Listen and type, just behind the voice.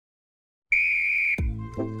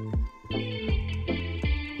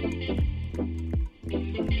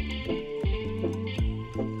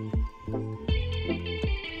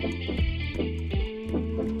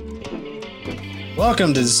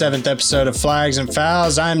Welcome to the 7th episode of Flags and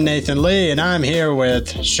Fouls. I'm Nathan Lee, and I'm here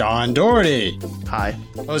with Sean Doherty. Hi.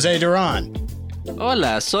 Jose Duran.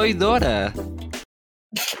 Hola, soy Dora.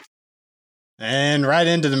 And right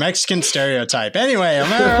into the Mexican stereotype. Anyway,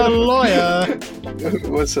 Omar Loya.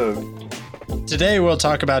 What's up? Today we'll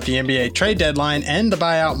talk about the NBA trade deadline and the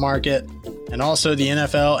buyout market, and also the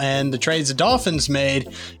NFL and the trades the Dolphins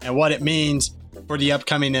made and what it means for the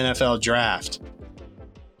upcoming NFL draft.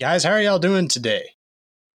 Guys, how are y'all doing today?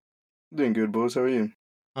 Doing good, boys. How are you?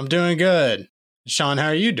 I'm doing good. Sean, how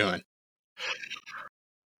are you doing?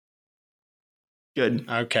 Good.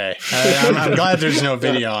 Okay. I'm glad there's no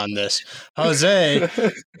video on this. Jose,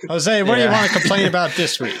 what do you want to complain about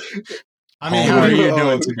this week? I mean, how are you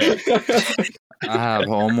doing today? I have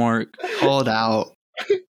homework. Called out.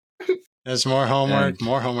 There's more homework,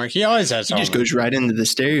 more homework. He always has He homework. just goes right into the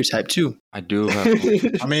stereotype, too. I do have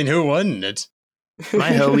homework. I mean, who wouldn't? It's My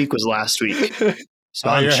hell week was last week. So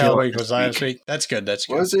I'm your hell chill week was this last week. That's good. That's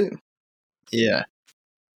good. Was it? Yeah.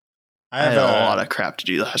 I I have had a lot of crap to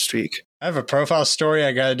do last week. I have a profile story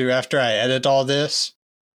I got to do after I edit all this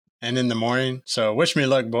and in the morning. So wish me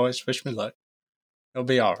luck, boys. Wish me luck. It'll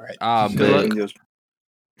be all right. Good But luck.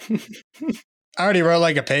 I already wrote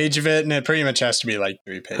like a page of it, and it pretty much has to be like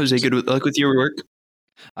 3 pages. Jose, good luck with your work.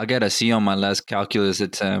 I got a C on my last calculus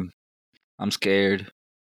attempt. I'm scared.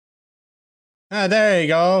 Ah, there you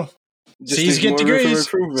go. Just C's needs get more room for degrees.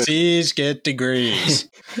 improvement. C's get degrees.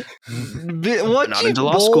 What Not into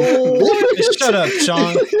law school. Shut up,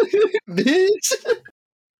 Sean. Bitch.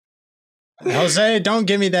 Jose, don't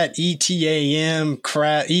give me that ETAM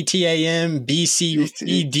crap. ETAM,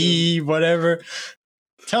 BCED, whatever.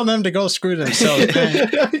 Tell them to go screw themselves,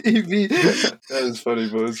 man. That is funny,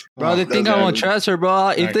 boys. Bro, they think I want to transfer, bro.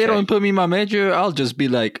 If they Okay. don't put me in my major, I'll just be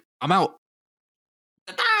like, I'm out.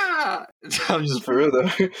 I'm just For real,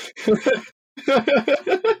 though.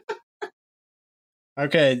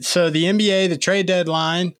 Okay, so the NBA, the trade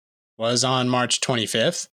deadline was on March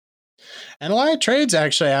 25th. And a lot of trades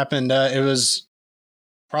actually happened. It was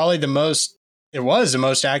the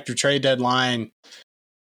most active trade deadline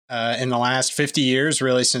in the last 50 years,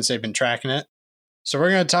 really, since they've been tracking it. So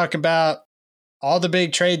we're going to talk about all the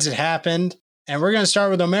big trades that happened. And we're going to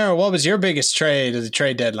start with Omero. What was your biggest trade of the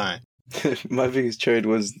trade deadline? My biggest trade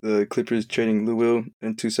was the Clippers trading Lou Will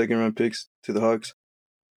and 2 second-round picks to the Hawks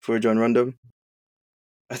for John Rondo.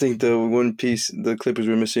 I think the one piece the Clippers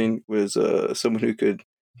were missing was someone who could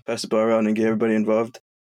pass the ball around and get everybody involved.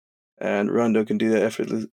 And Rondo can do that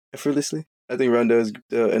effortlessly. I think Rondo is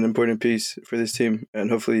an important piece for this team, and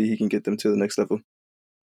hopefully he can get them to the next level.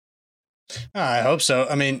 I hope so.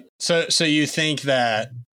 I mean, so you think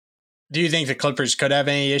that? Do you think the Clippers could have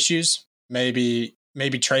any issues? Maybe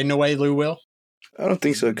trading away Lou Will. I don't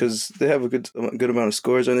think so because they have a good amount of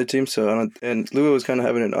scores on their team. And Lou Will was kind of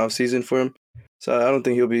having an off season for him, so I don't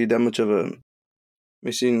think he'll be that much of a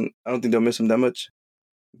machine. I don't think they'll miss him that much,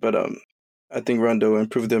 but I think Rondo will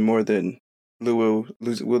improve them more than Lou Will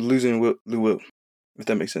losing Lou Will, if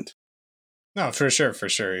that makes sense. No, for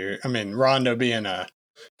sure. I mean, Rondo being a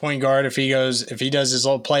point guard, if he does his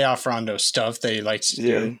little playoff Rondo stuff that he likes to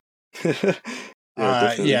do,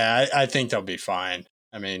 Definitely. I think they'll be fine.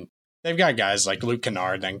 I mean, they've got guys like Luke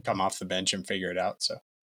Kennard that can come off the bench and figure it out. So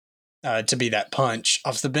to be that punch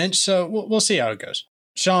off the bench. So we'll see how it goes.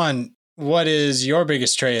 Sean, what is your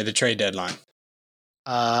biggest trade of the trade deadline?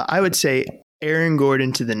 I would say Aaron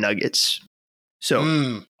Gordon to the Nuggets.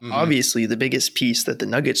 So obviously the biggest piece that the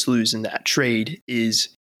Nuggets lose in that trade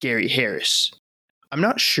is Gary Harris. I'm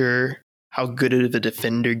not sure how good of a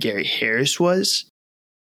defender Gary Harris was,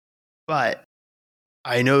 but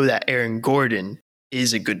I know that Aaron Gordon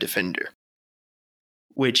is a good defender,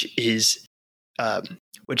 which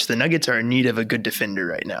the Nuggets are in need of a good defender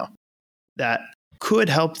right now. That could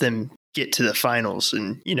help them get to the finals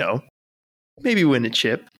and, maybe win a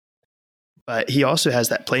chip. But he also has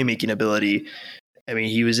that playmaking ability. I mean,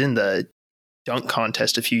 he was in the dunk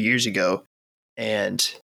contest a few years ago,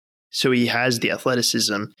 and so he has the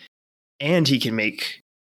athleticism, and he can make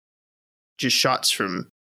just shots from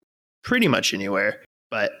pretty much anywhere.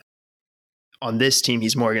 But on this team,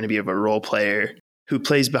 he's more going to be of a role player who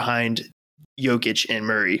plays behind Jokic and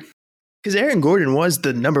Murray. Because Aaron Gordon was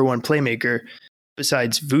the number one playmaker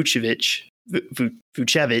besides Vucevic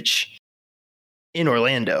in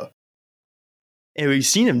Orlando. And we've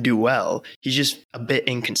seen him do well. He's just a bit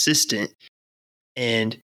inconsistent.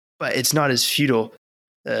 But it's not as futile.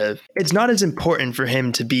 It's not as important for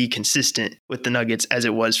him to be consistent with the Nuggets as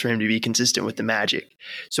it was for him to be consistent with the Magic.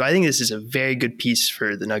 So I think this is a very good piece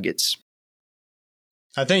for the Nuggets.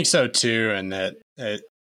 I think so too, and that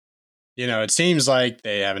it seems like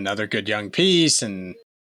they have another good young piece, and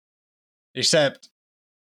except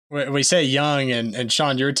we say young, and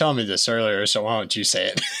Sean, you were telling me this earlier, so why don't you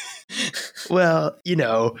say it? Well,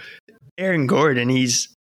 Aaron Gordon,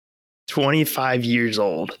 he's 25 years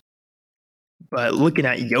old. But looking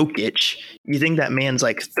at Jokic, you think that man's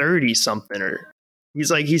like 30 something, or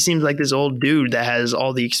he seems like this old dude that has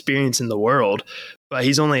all the experience in the world, but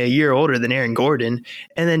he's only a year older than Aaron Gordon.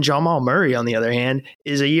 And then Jamal Murray, on the other hand,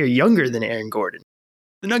 is a year younger than Aaron Gordon.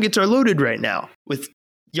 The Nuggets are loaded right now with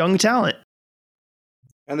young talent.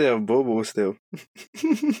 And they have Bobo still.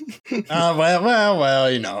 Well,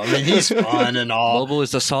 he's fun and all. Bobo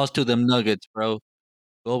is the sauce to them Nuggets, bro.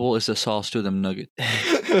 Bobo is the sauce to them Nuggets.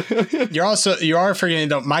 You are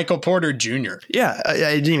forgetting Michael Porter Jr. Yeah, I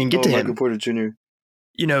didn't even get to him. Michael Porter Jr.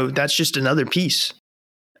 That's just another piece.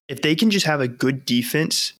 If they can just have a good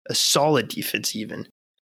defense, a solid defense even,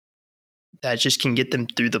 that just can get them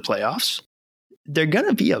through the playoffs, they're going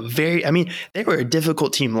to be they were a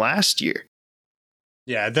difficult team last year.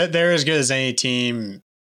 Yeah, they're as good as any team.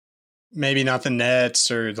 Maybe not the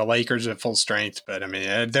Nets or the Lakers at full strength, but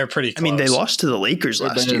they're pretty close. They lost to the Lakers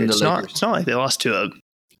last year. It's not like they lost to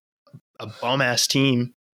a bum-ass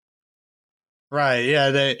team. Right, yeah.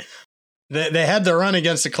 They had the run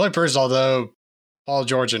against the Clippers, although Paul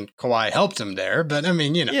George and Kawhi helped them there. But,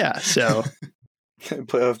 Yeah, so...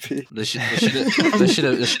 Playoff P. They should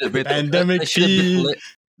have beat Pandemic P.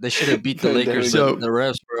 They should have beat the Lakers. So, the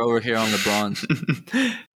refs were over here on LeBron.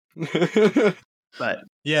 But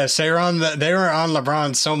yes, they were on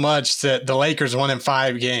LeBron so much that the Lakers won in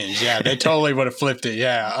 5 games. Yeah, they totally would have flipped it.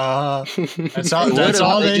 Yeah, that's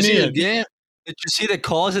all they needed. Did you see the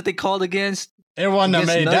calls that they called against? It wouldn't have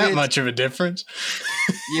made that much of a difference.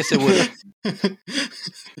 Yes, it would.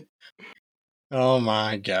 Oh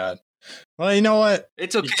my God. Well, you know what?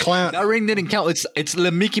 It's okay. That ring didn't count. It's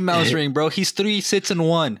the Mickey Mouse ring, bro. He's 3, 6, and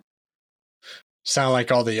 1. Sound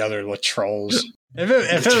like all the other trolls. If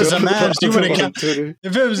it was a Mavs, you would have counted.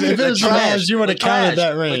 If it was Mavs, you would have counted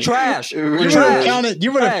that ring. Trash. You would have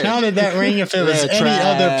counted that ring if it was any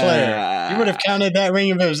other player. You would have counted that ring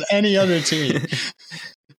if it was any other team.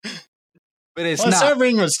 But it's not. That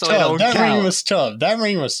ring was tough. That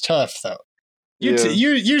ring was tough, though.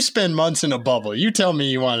 You spend months in a bubble. You tell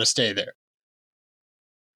me you want to stay there.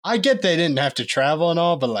 I get they didn't have to travel and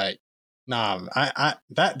all, but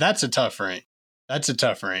that's a tough ring. That's a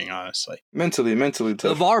tough ring, honestly. Mentally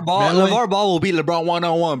tough. LeVar Ball will beat LeBron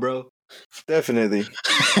 1-on-1, bro. Definitely.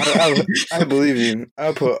 I believe you.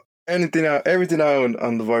 I'll put everything out on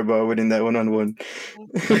LeVar Ball winning that 1-on-1.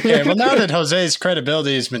 Okay, well now that Jose's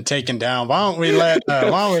credibility has been taken down, why don't we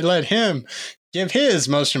let him give his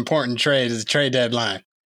most important trade as the trade deadline?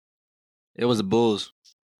 It was the Bulls.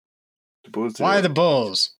 Why the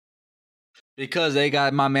Bulls? Because they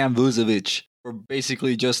got my man Vucevic, for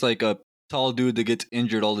basically just like a tall dude that gets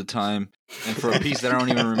injured all the time, and for a piece that I don't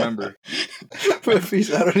even remember.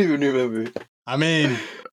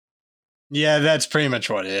 Yeah, that's pretty much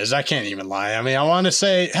what it is. I can't even lie. I want to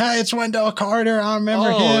say, hey, it's Wendell Carter. I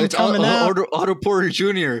remember him coming out. Otto Porter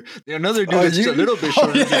Jr. Another dude that's just a little bit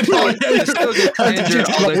shorter. Still gets injured all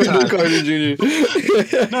the time. Carter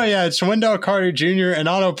Jr. No, yeah, it's Wendell Carter Jr. and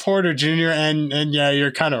Otto Porter Jr. And yeah,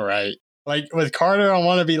 you're kind of right. Like with Carter, I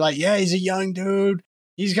want to be like, yeah, he's a young dude.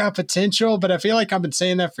 He's got potential, but I feel like I've been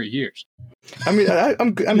saying that for years. I'm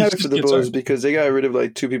happy for the Bulls because they got rid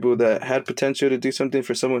of 2 people that had potential to do something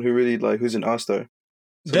for someone who really who's an all-star.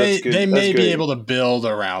 So they may be able to build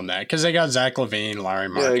around that because they got Zach LaVine, Larry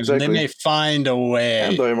Marketing. Yeah, exactly. They may find a way.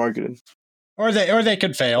 And Larry Marketing. Or they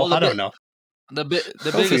could fail. Well, I don't know. The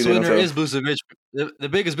biggest winner is Vucevic. The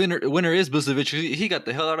biggest winner is Vucevic. He got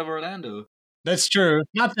the hell out of Orlando. That's true.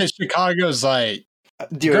 Not that Chicago's great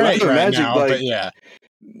right Magic, now, but yeah.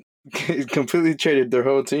 Completely traded their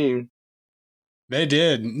whole team. They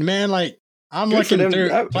did. Man, I'm looking through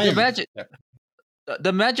the Magic.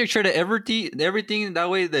 The Magic traded everything that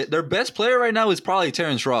way. Their best player right now is probably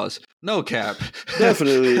Terrence Ross. No cap.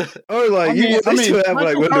 Definitely. Or they still have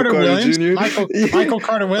Michael Wendell Carter Williams, Jr. Michael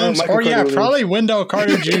Carter Williams. Probably Wendell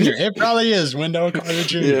Carter Jr. It probably is Wendell Carter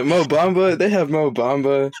Jr. Yeah, Mo Bamba. They have Mo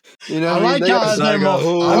Bamba. I like how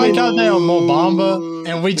they have Mo Bamba,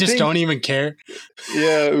 and we just don't even care.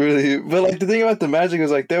 Yeah, really. But the thing about the Magic is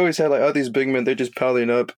they always had all these big men. They're just piling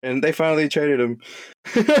up, and they finally traded them.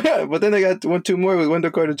 But then they got 2 more with Wendell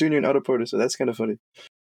Carter Jr. and Otto Porter, so that's kind of funny.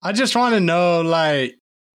 I just want to know,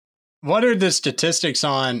 what are the statistics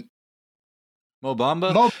on Mo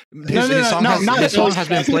Bamba? His song has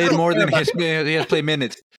been played more than he has played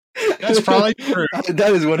minutes. That's probably true.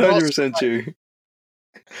 That is 100% true.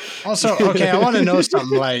 Also, okay, I want to know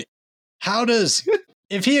something. How does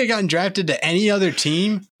if he had gotten drafted to any other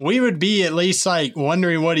team, we would be at least like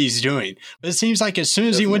wondering what he's doing. But it seems like as soon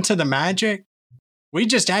as he went to the Magic, we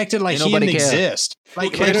just acted like he didn't exist.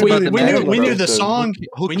 Like we knew the song.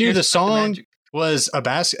 We knew the song was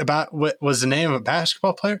was the name of a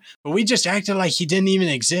basketball player, but we just acted like he didn't even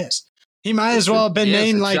exist. He might as well have been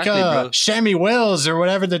named like Shammy Wells or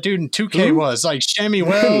whatever the dude in 2K was, like Shammy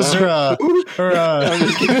Wells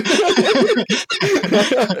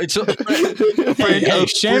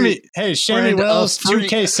Shammy Wells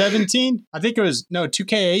 2K17. I think it was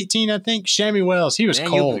 2K18. I think Shammy Wells. He was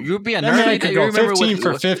cold. You'd be a that man could go 15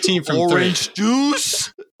 for 15 from orange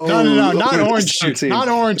juice. No, not orange juice. Not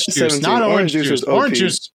orange juice. Not orange juice. Orange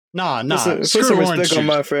juice. Nah. Put some respect on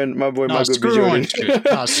my friend, my boy, Michael B. Jordan. Orange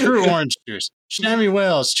juice. Screw orange juice. Shammy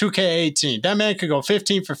Wells, 2K18. That man could go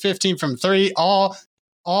 15 for 15 from 3 all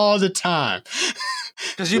the time.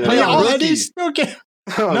 Because you play on rookies. No,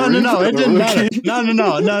 it didn't matter.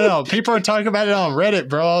 No. People are talking about it on Reddit,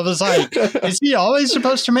 bro. I was like, is he always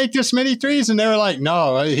supposed to make this many threes? And they were like,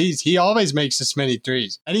 no, he always makes this many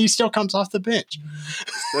threes. And he still comes off the bench.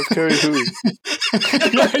 Steph Curry who?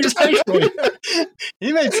 Yeah, exactly.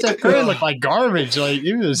 He made Steph Curry look like garbage. Like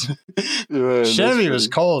he was Chevy was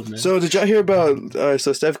cold, man. So did y'all hear about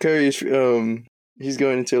so Steph Curry is he's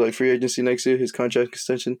going into like free agency next year, his contract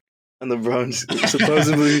extension. And LeBron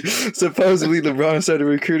supposedly LeBron started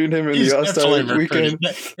recruiting him in the All-Star weekend.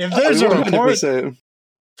 If there's a report,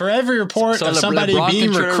 for every report of somebody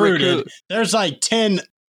being recruited, there's like 10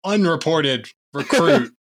 unreported recruiting.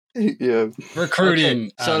 Okay. So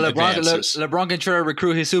LeBron can try to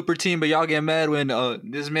recruit his super team, but y'all get mad when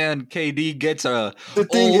this man KD gets a. The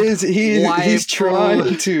thing is, he's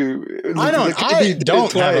trying to. I don't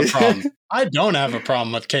have a problem. I don't have a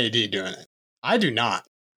problem with KD doing it. I do not.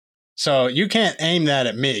 So you can't aim that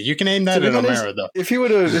at me. You can aim that at O'Mara, though. If they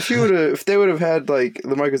would have had like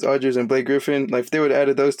LaMarcus Aldridge and Blake Griffin, like if they would have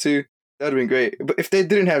added those two, that would have been great. But if they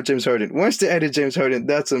didn't have James Harden, once they added James Harden,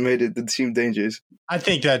 that's what made the team dangerous. I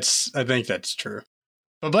think that's true.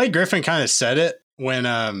 But Blake Griffin kind of said it when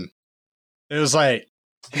it was like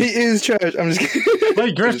he is trash. I'm just kidding.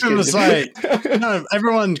 Blake Griffin was like,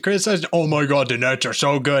 everyone criticized, oh my God, the Nets are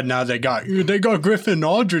so good now. They got Griffin and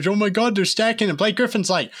Aldridge. Oh my God, they're stacking. And Blake Griffin's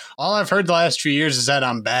like, all I've heard the last few years is that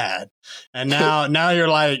I'm bad. And now you're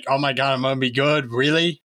like, oh my God, I'm gonna be good.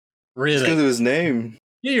 Really? It's because of his name.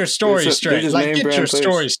 Get your story straight. Like, get your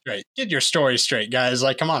story straight. Get your story straight, guys.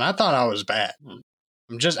 Like, come on. I thought I was bad.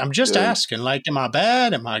 I'm just asking. Like, am I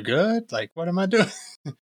bad? Am I good? Like, what am I doing?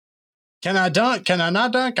 Can I dunk? Can I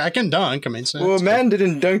not dunk? I can dunk. I mean, man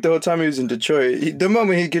didn't dunk the whole time he was in Detroit. The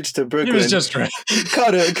moment he gets to Brooklyn, he was just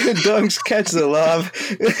caught a good dunks, catches a lob.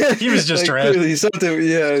 He was just like, clearly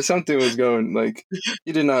something was going. Like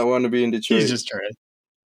he did not want to be in Detroit.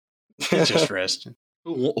 He's just resting.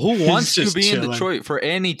 Who wants to be in Detroit for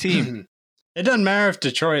any team? It doesn't matter if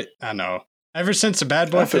Detroit. I know. Ever since the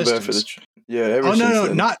Bad Boy Pistons. No,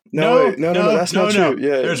 that's not true.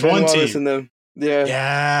 Yeah, there's Ben one Wallace team. And them.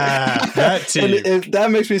 Yeah, that team. And that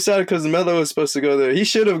makes me sad because Melo was supposed to go there. He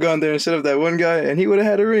should have gone there instead of that one guy, and he would have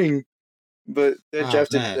had a ring. But they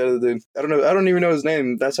drafted the other dude. I don't know. I don't even know his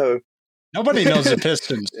name. That's how. Nobody knows the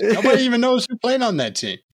Pistons. Nobody even knows who played on that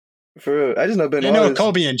team. For real, I just know Ben. They know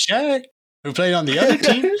Kobe and Shaq, who played on the other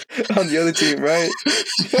team. On the other team, right?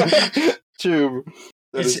 True.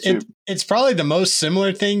 It's probably the most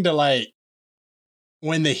similar thing to like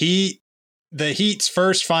when the Heat's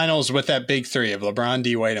first finals with that big three of LeBron,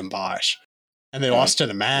 D Wade, and Bosh, and they lost to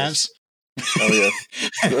the Mavs. Oh yeah,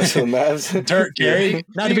 that's the Mavs. Dirk Gary.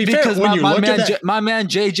 Now to be fair, when you look at that, my man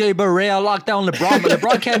JJ Barea locked down LeBron, but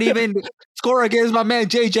LeBron can't even score against my man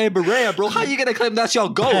JJ Barea, bro. How you gonna claim that's your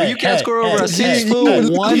goal? You can't score over a 6'1"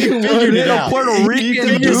 little Puerto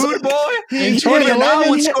Rican dude, boy. In 2011,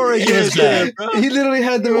 would score against him, bro. He literally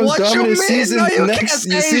had the most dominant season next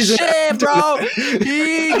season, bro.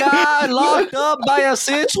 He got locked up by a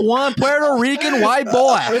 6'1" Puerto Rican white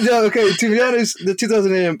boy. Okay, to be honest, the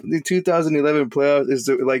 2011 playoffs is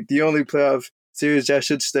the only playoff series that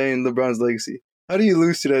should stay in LeBron's legacy. How do you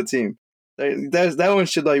lose to that team? That one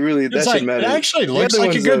should really should matter. It actually looks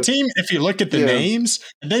like a good team if you look at the names,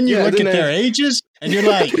 and then you look at their ages, and you're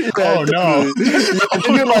like, oh no.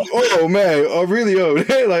 And you're like, oh man, really old, like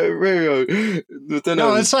very old.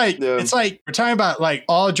 No, it's like we're talking about like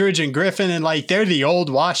Aldridge and Griffin, and like they're the old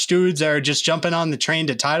wash dudes that are just jumping on the train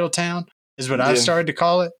to Titletown, is what I've started to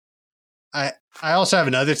call it. I also have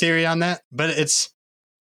another theory on that, but it's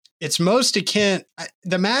most akin.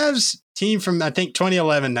 The Mavs team from I think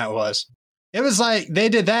 2011 that was. It was like they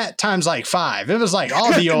did that times like 5. It was like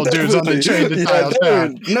all the old dudes on the train to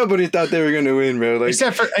title. Nobody thought they were gonna win, bro. Like,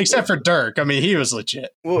 except for Dirk. I mean, he was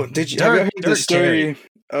legit. Well, have you heard the story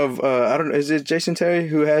of I don't know, is it Jason Terry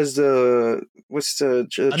who has the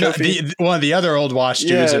trophy? One of the other old Wash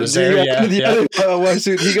dudes. It was there. Other Wash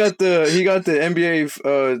dude. He got the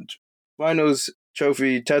NBA Finals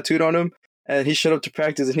trophy tattooed on him. And he showed up to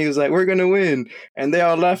practice, and he was like, "We're gonna win," and they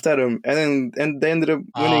all laughed at him. And they ended up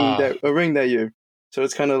winning a ring that year. So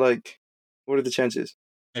it's kind of like, what are the chances?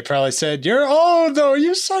 They probably said, "You're old though.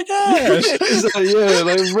 You suck ass." It's like, yeah,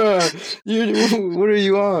 like, bro, what are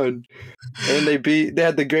you on? And they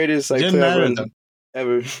had the greatest like playoff run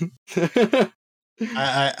ever.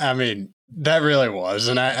 I mean, that really was,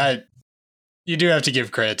 and I you do have to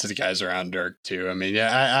give credit to the guys around Dirk too. I mean,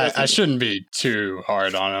 yeah, I shouldn't be too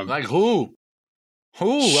hard on him. Like who? A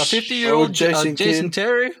 50-year-old Jason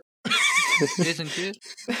Terry? Jason Kidd?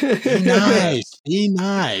 Be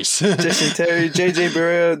nice. Jason Terry, JJ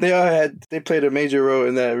Barea, they played a major role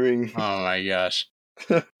in that ring. Oh my gosh.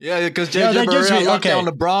 Yeah, because JJ Barea locked down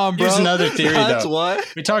LeBron, bro. Here's another theory, That's though.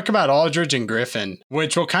 What? We talk about Aldridge and Griffin,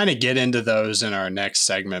 which we'll kind of get into those in our next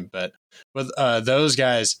segment. But with those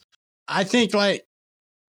guys, I think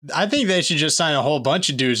they should just sign a whole bunch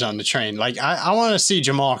of dudes on the train. Like I want to see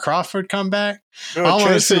Jamal Crawford come back. I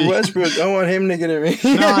want to see Westbrook. I want him to get a ring.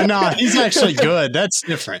 No, he's actually good. That's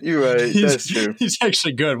different. You're right. That's true. He's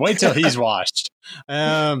actually good. Wait till he's washed.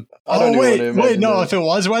 Wait. No, if it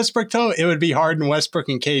was Westbrook though, it would be Harden, Westbrook,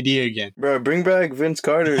 and KD again. Bro, bring back Vince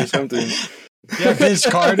Carter or something. Yeah, Vince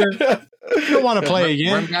Carter. You don't want to play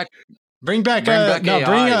again. Bring back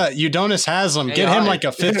Udonis Haslem. Get him like a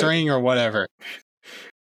 5th ring or whatever.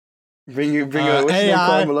 Bring AI.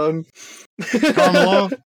 Carmelo.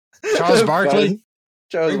 Charles Barkley.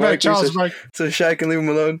 Charles Barkley. So Shaq and leave him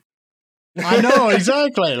alone. I know,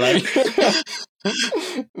 exactly. Like,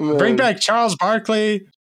 bring back Charles Barkley.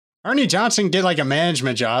 Ernie Johnson get like a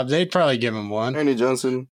management job. They'd probably give him one. Ernie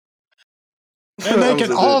Johnson. And they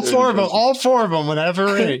can all four of them would have a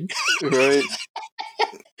ring. Right.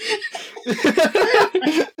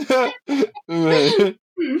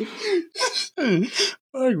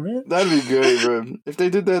 Fuck, man. That'd be great, bro. If they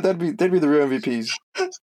did that, they'd be the real MVPs.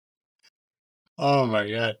 Oh my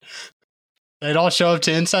god. They'd all show up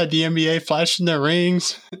to inside the NBA flashing their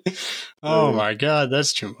rings. Oh my god,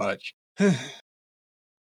 that's too much.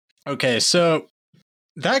 Okay, so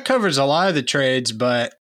that covers a lot of the trades,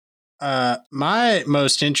 but my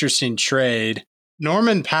most interesting trade,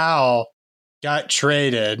 Norman Powell got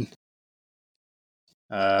traded.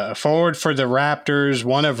 A forward for the Raptors,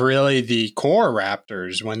 one of really the core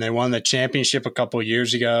Raptors when they won the championship a couple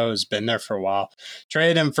years ago, has been there for a while.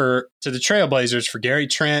 Traded him to the Trailblazers for Gary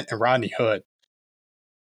Trent and Rodney Hood.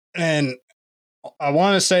 And I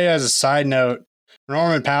want to say as a side note,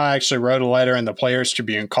 Norman Powell actually wrote a letter in the Players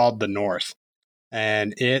Tribune called The North.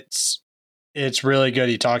 And it's really good.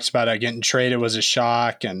 He talks about how getting traded was a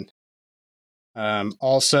shock and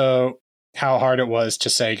also how hard it was to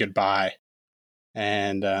say goodbye.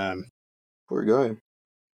 And poor guy.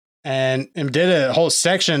 And did a whole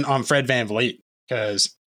section on Fred VanVleet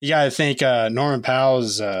because you got to think Norman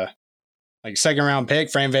Powell's like 2nd round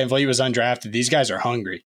pick. Fred VanVleet was undrafted. These guys are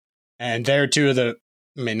hungry, and they're two of the,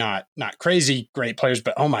 I mean, not crazy great players,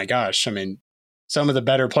 but oh my gosh, I mean, some of the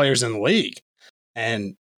better players in the league,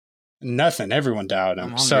 and everyone doubted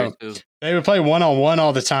them. So they would play 1-on-1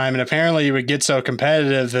 all the time, and apparently it would get so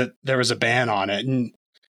competitive that there was a ban on it. And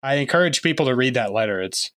I encourage people to read that letter.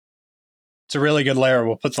 It's a really good letter.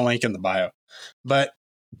 We'll put the link in the bio. But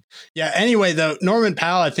yeah, anyway, though, Norman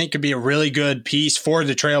Powell, I think, could be a really good piece for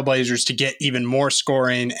the Trailblazers to get even more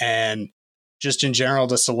scoring and just in general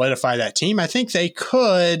to solidify that team. I think they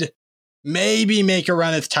could maybe make a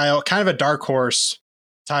run at the title, kind of a dark horse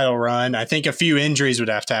title run. I think a few injuries would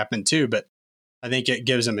have to happen too, but I think it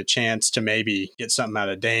gives them a chance to maybe get something out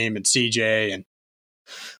of Dame and CJ. And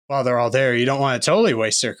while they're all there, you don't want to totally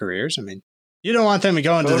waste their careers. I mean, you don't want them to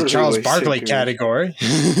go into the Charles Barkley category.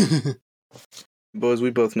 Boys, we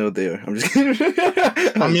both know they are. I'm just kidding.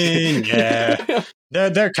 I mean, yeah,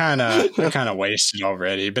 they're kind of wasted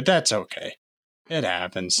already, but that's okay. It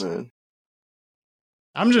happens. Man.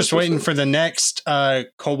 I'm just waiting for the next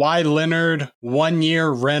Kawhi Leonard 1-year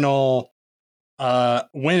rental,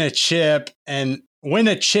 win a chip and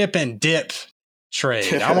dip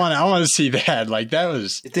trade. I want to see that. Like that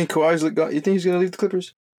was. You think Kawhi's you think he's going to leave the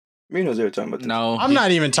Clippers? Marino's there talking about this. No, I'm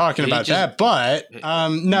not even talking about that. But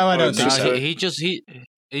no, I don't think so. He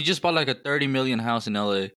just bought like a $30 million house in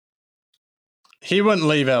LA. He wouldn't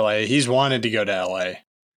leave LA. He's wanted to go to LA.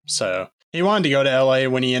 So he wanted to go to LA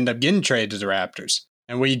when he ended up getting traded to the Raptors.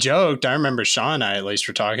 And we joked, I remember Sean and I at least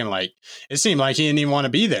were talking like, it seemed like he didn't even want to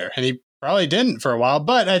be there. And he probably didn't for a while,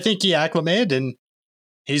 but I think he acclimated and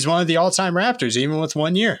he's one of the all-time Raptors, even with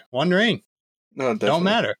 1 year, 1 ring. No, definitely. Don't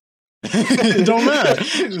matter. It don't matter.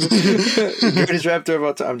 Greatest Raptor of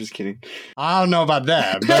all time. I'm just kidding. I don't know about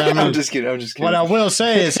that. But I mean, I'm just kidding. what I will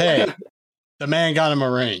say is, hey, the man got him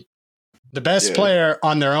a ring. The best player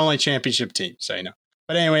on their only championship team. So, you know.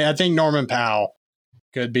 But anyway, I think Norman Powell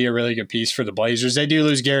could be a really good piece for the Blazers. They do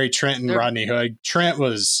lose Gary Trent and Rodney Hood. Trent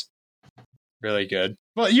was really good.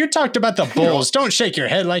 Well, you talked about the Bulls. Don't shake your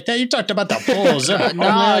head like that. You talked about the Bulls. No.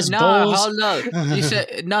 You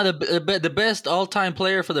said the best all-time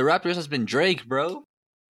player for the Raptors has been Drake, bro.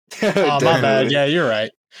 Oh, my bad. Yeah, you're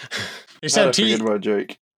right. Except forget about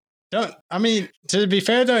Drake. To be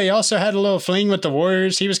fair though, he also had a little fling with the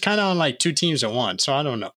Warriors. He was kind of on like 2 teams at once, so I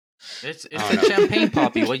don't know. It's a champagne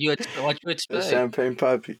poppy. What you expect? Champagne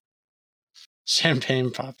poppy.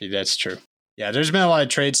 Champagne poppy. That's true. Yeah, there's been a lot of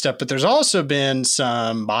trade stuff, but there's also been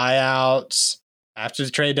some buyouts after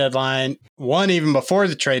the trade deadline. One even before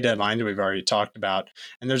the trade deadline that we've already talked about,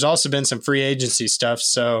 and there's also been some free agency stuff.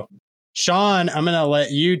 So, Sean, I'm going to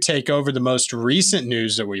let you take over the most recent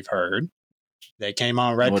news that we've heard. They came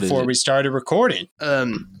on right before we started recording. Yeah,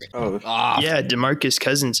 DeMarcus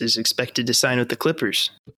Cousins is expected to sign with the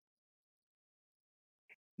Clippers.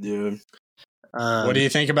 Yeah. What do you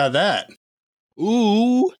think about that?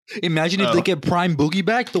 Ooh, imagine if they get Prime Boogie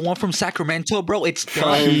back, the one from Sacramento, bro. It's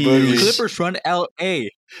done. Clippers run LA.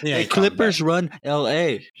 Yeah, Clippers run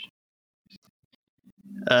LA.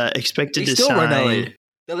 Expected to sign. Run LA.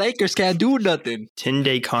 The Lakers can't do nothing.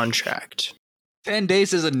 10-day contract. 10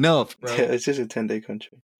 days is enough, bro. Yeah, it's just a 10-day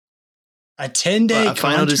contract. A 10-day contract? A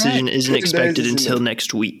final decision isn't expected until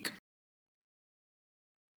next week.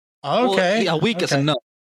 Okay. Well, a week is enough.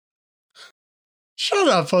 Shut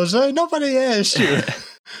up, Jose. Nobody asked you.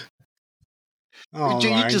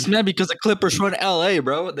 You just meant because the Clippers run LA,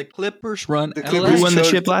 bro. The Clippers run LA. Who won the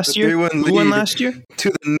chip last year? Who won last year?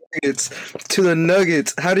 To the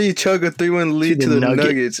Nuggets. How do you chug a 3-1 lead to the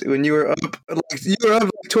Nuggets when you were up like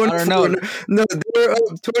 24? No, they were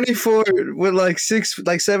up 24 with like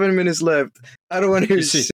 7 minutes left. I don't want to hear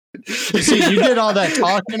shit. You see, you did all that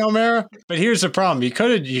talking, O'Mara, but here's the problem. You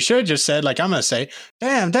should have just said, like I'm going to say,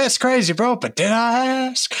 damn, that's crazy, bro, but did I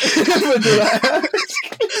ask?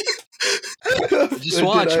 Just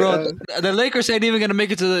watch, bro. The Lakers ain't even going to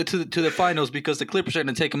make it to the finals because the Clippers are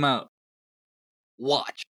going to take them out.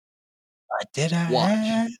 Watch. Did I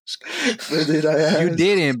ask? Did I ask? You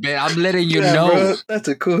didn't, man. I'm letting you know. Bro, that's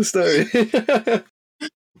a cool story.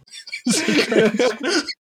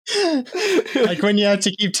 Like when you have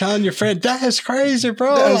to keep telling your friend, that's crazy,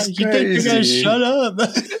 bro. That's like, you think you're going to shut up.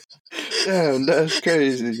 Damn, that's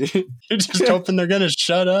crazy. You're just hoping they're going to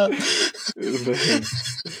shut up.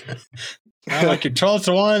 Like you're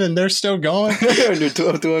 12-1 and they're still going. You're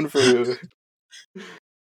 12-1 for real.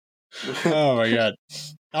 Oh my God.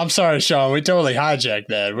 I'm sorry, Sean. We totally hijacked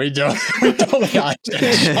that. We totally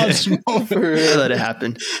hijacked Sean's moment. I let it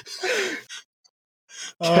happen.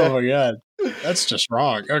 Oh my God. That's just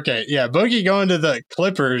wrong. Okay. Yeah. Boogie going to the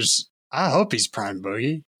Clippers. I hope he's prime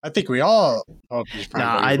Boogie. I think we all hope he's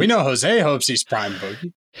prime Boogie. We know Jose hopes he's prime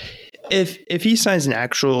Boogie. If he signs an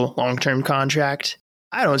actual long-term contract,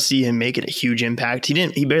 I don't see him making a huge impact.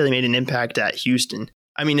 He barely made an impact at Houston.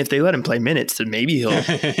 I mean, if they let him play minutes, then maybe he'll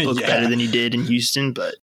look better than he did in Houston,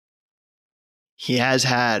 but he has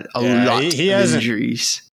had a lot of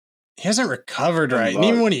injuries. He hasn't recovered right. And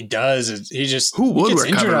even when he does, he just Who would gets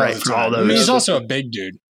recover right from all those? I mean, he's also a big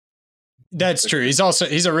dude. That's true. He's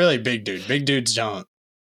a really big dude. Big dudes don't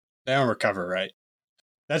recover right.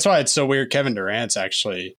 That's why it's so weird. Kevin Durant's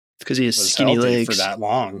actually because he has skinny legs for that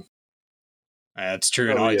long. That's true.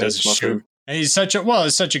 And all he does is shoot. And he's such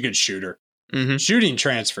a good shooter. Mm-hmm. Shooting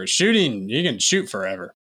transfers. Shooting, you can shoot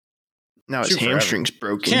forever. Now his hamstring's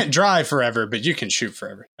broken. Can't drive forever, but you can shoot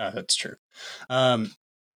forever. Oh, that's true.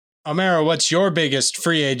 O'Mara, what's your biggest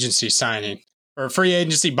free agency signing or free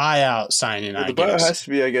agency buyout signing? The buyout has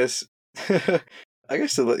to be, I guess. I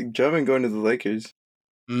guess Drummond going to the Lakers.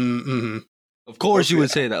 Mm-hmm. Of course, you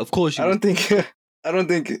would say that. Of course, you. I don't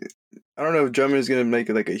know if Drummond is going to make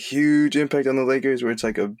like a huge impact on the Lakers, where it's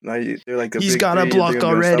like they're like he's got a block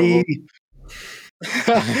already.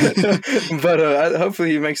 But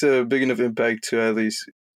hopefully he makes a big enough impact to at least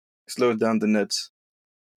slow down the Nets.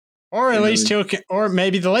 Or at least or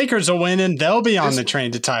maybe the Lakers will win and they'll be on the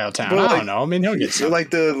train to Titletown. I don't know. I mean, he'll get something.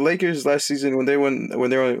 Like the Lakers last season when they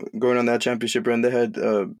were going on that championship run, they had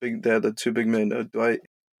the 2 big men, Dwight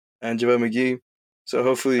and JaVale McGee. So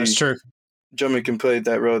hopefully that's true. Drummond can play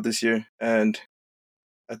that role this year, and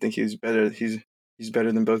I think he's better. He's he's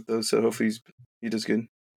better than both those. So hopefully he does good.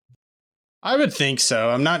 I would think so.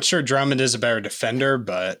 I'm not sure Drummond is a better defender,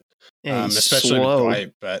 but Yeah, he's especially slow. with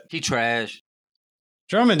Dwight. But He trash.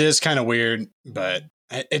 Drummond is kind of weird, but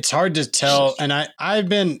it's hard to tell. And I've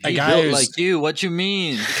been a He guy built who's like you. What you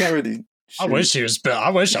mean? You can't really. I wish he was built. I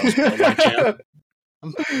wish I was built like him.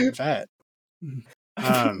 I'm fucking fat.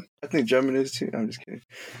 I think Drummond is too. I'm just kidding.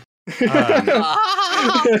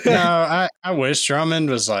 No, I wish Drummond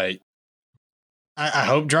was like. I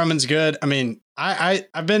hope Drummond's good. I mean, I've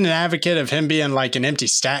been an advocate of him being like an empty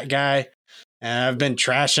stat guy, and I've been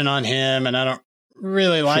trashing on him, and I don't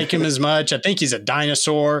really like him as much. I think he's a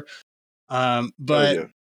dinosaur, but yeah.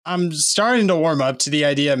 I'm starting to warm up to the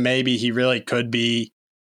idea maybe he really could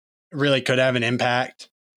have an impact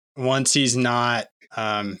once he's not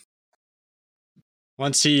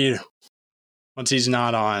once he's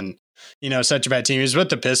not on such a bad team. He was with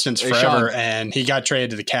the Pistons forever, and he got traded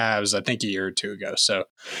to the Cavs I think a year or two ago, so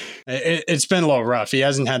it's been a little rough. He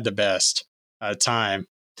hasn't had the best time.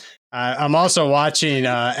 I'm also watching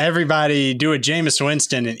everybody do a Jameis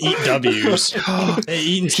Winston and eat W's.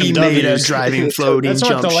 Eating some He W's. made a driving floating That's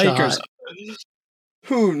jump what the Lakers. shot.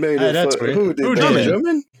 Who made Hey, it? that's weird. Who did Who that?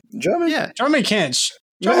 did? Drummond? Yeah, Drummond can't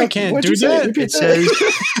do What'd you say? that. Repeat it says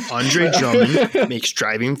Andre Drummond makes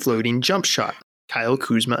driving floating jump shot. Kyle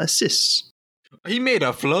Kuzma assists. He made a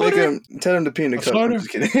Make floater. him, tell him to pee in the cup. floater? I'm just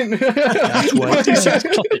kidding. That's what he said.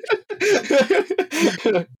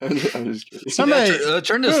 I'm just kidding. Somebody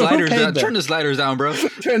Turn the who sliders paid down. that? Turn the sliders down, bro.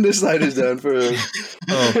 Turn the sliders down for him.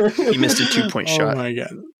 Oh, he missed a 2-point Oh shot. my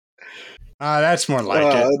god. That's more like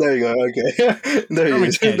Oh, it. there you go. Okay. There he Drummond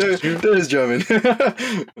is. can't shoot. There's Drummond.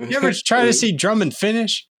 You ever try to see Drummond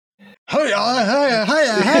finish? Hey, Have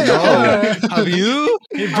you?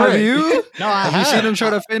 Hey, Have Britt. you? No, I Have you seen him try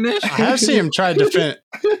to finish? I have seen him try to finish.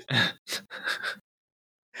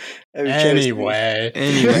 Anyway,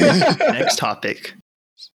 Next topic.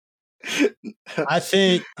 I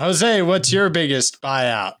think Jose, what's your biggest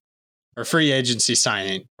buyout or free agency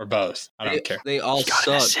signing or both? I don't care. They all He got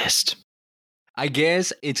an suck. assist. I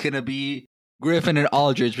guess it's gonna be Griffin and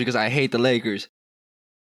Aldridge because I hate the Lakers.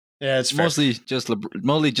 Yeah, it's fair. Mostly just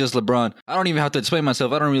LeBron. I don't even have to explain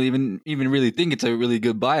myself. I don't really even really think it's a really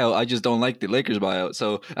good buyout. I just don't like the Lakers buyout.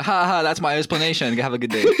 So, that's my explanation. Have a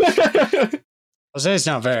good day. Jose's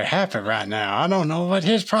not very happy right now. I don't know what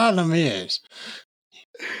his problem is.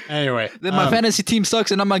 Anyway, Then my fantasy team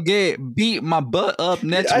sucks, and I'm gonna get beat my butt up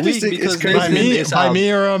next I just week think it's because crazy. Nathan is by out.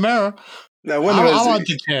 me or Romero. Now, one I of us want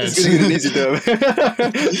the is chance. going to get an easy dub.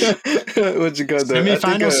 What you call that?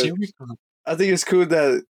 Semifinals. I think it's cool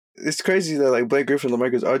that it's crazy that like Blake Griffin,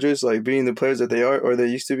 LaMarcus Aldridge, like being the players that they are or they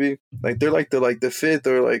used to be, like they're like the fifth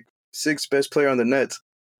or like sixth best player on the Nets,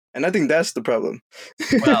 and I think that's the problem.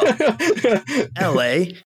 Well, LA,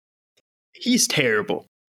 he's terrible.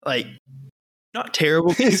 Like, not terrible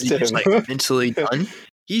because He's he's just terrible. like mentally done.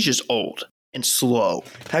 He's just old and slow.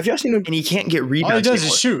 Have y'all seen him? And he can't get rebounds. does is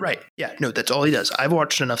anymore. shoot. Right. Yeah. No, that's all he does. I've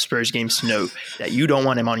watched enough Spurs games to know that you don't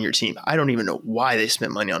want him on your team. I don't even know why they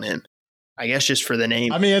spent money on him. I guess just for the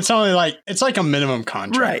name. I mean, it's like a minimum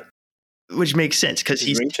contract. Right. Which makes sense because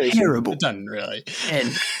he's Ring chasing. terrible. It doesn't really.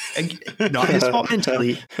 And not his fault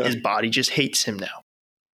mentally. His body just hates him now.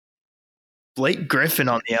 Blake Griffin,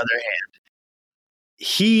 on the other hand,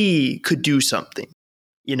 he could do something.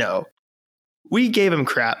 We gave him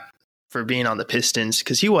crap for being on the Pistons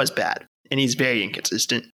because he was bad and he's very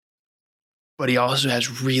inconsistent. But he also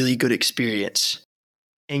has really good experience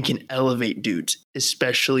and can elevate dudes,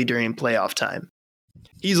 especially during playoff time.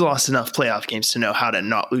 He's lost enough playoff games to know how to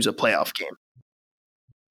not lose a playoff game.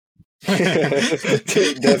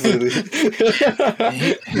 Definitely.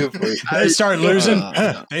 Good for you. They start losing.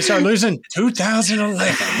 They start losing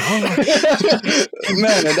 2011. Oh.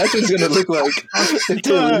 Man, that's what it's gonna look like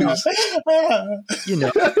until we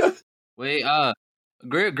lose. Wait,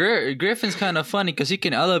 Griffin's kind of funny because he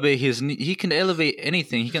can elevate his knee. He can elevate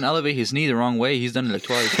anything. He can elevate his knee the wrong way. He's done it like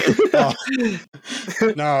twice.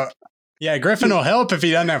 No. Yeah, Griffin will help if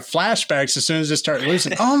he doesn't have flashbacks as soon as they start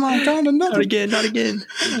losing. Oh my god, Not another. again, not again.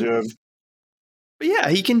 Good job. But yeah,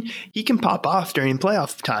 he can pop off during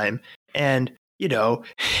playoff time. And, you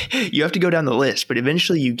have to go down the list, but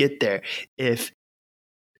eventually you get there. If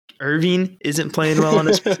Irving isn't playing well on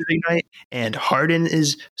a specific night, and Harden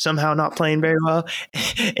is somehow not playing very well,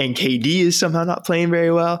 and KD is somehow not playing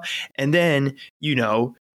very well, and then,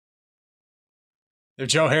 If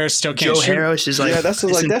Joe Harris still can't Joe shoot. Harris is like, That's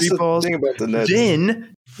missing the three balls, thing about the Nets.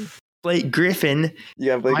 then Blake Griffin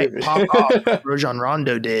Yeah, Blake might Griffin. pop off like Rajon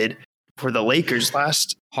Rondo did for the Lakers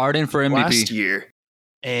last Harden for MVP. year.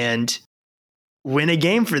 And win a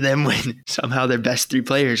game for them when somehow their best 3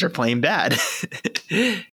 players are playing bad.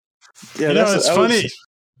 Yeah, it's funny.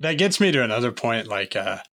 That gets me to another point. Like,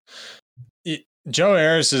 Joe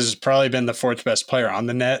Harris has probably been the 4th best player on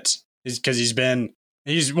the Nets because he's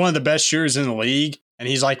one of the best shooters in the league, and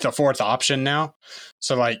he's like the 4th option now.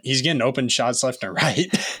 So like he's getting open shots left and right.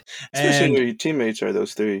 Especially when your teammates are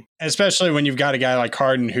those 3. Especially when you've got a guy like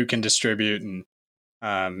Harden who can distribute,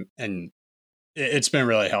 and it's been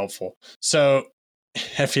really helpful. So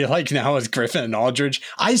I feel like now with Griffin and Aldridge,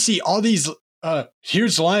 I see all these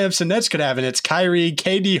huge lineups the Nets could have, and it's Kyrie,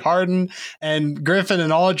 KD, Harden, and Griffin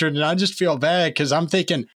and Aldridge, and I just feel bad because I'm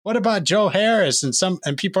thinking, what about Joe Harris?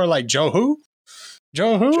 And people are like, Joe who?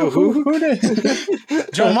 Joe who? Joe who? Who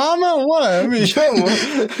Joe Mama? What? I mean,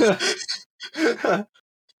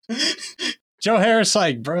 Joe Harris,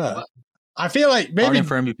 like, bruh. I feel like maybe Harden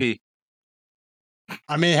for MVP.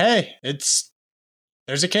 I mean, hey,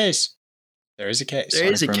 there's a case. There is a case.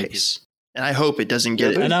 There is a case. And I hope it doesn't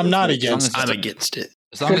get it. And I'm not against it. I'm against it.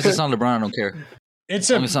 As long as it's not LeBron, I don't care. It's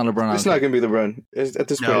not LeBron. It's not going to be LeBron. At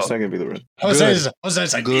this point, it's not going to be LeBron.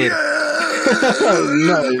 Jose's like, good.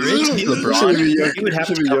 No, It be LeBron. He would have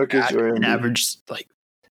to come Jokic back or and Embiid. average like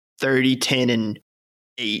 30, 10, and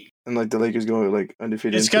 8. And like the Lakers going like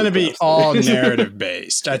undefeated. it's going to be all narrative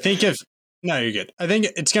based. I think no, you're good. I think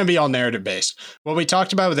it's going to be all narrative based. What we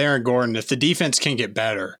talked about with Aaron Gordon, if the defense can get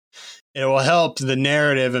better, it will help the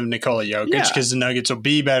narrative of Nikola Jokic because the Nuggets will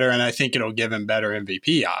be better, and I think it'll give him better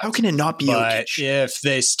MVP odds. How can it not be But Jokic? if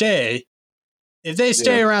they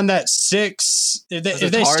stay around that 6,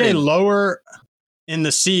 if they stay lower in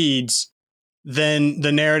the seeds, then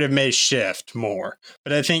the narrative may shift more.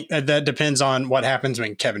 But I think that depends on what happens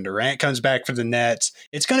when Kevin Durant comes back for the Nets.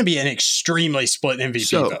 It's going to be an extremely split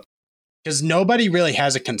MVP vote because nobody really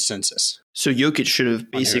has a consensus. So Jokic should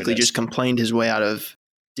have basically just complained his way out of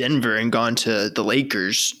Denver and gone to the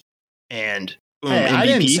Lakers and boom,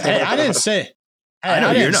 MVP. I didn't say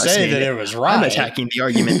that it was right. I'm attacking the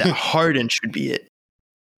argument that Harden should be it.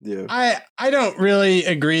 Yeah. I don't really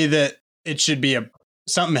agree that it should be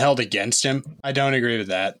something held against him. I don't agree with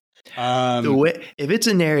that. If it's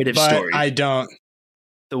a narrative story, I don't.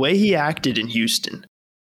 The way he acted in Houston.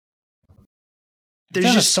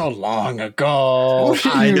 There's just so long ago.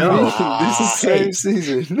 I know. This is the same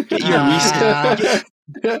season.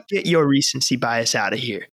 Get your recency bias out of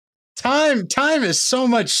here. Time is so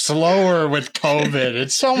much slower with COVID.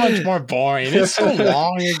 It's so much more boring. It's so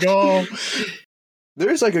long ago. There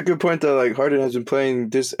is like a good point that like Harden has been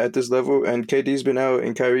playing this at this level, and KD's been out,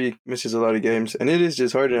 and Kyrie misses a lot of games, and it is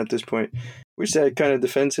just Harden at this point, which that kind of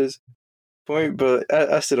defends his point. But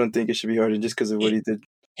I still don't think it should be Harden just because of what he did.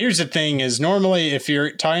 Here's the thing: is normally if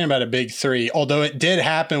you're talking about a big 3, although it did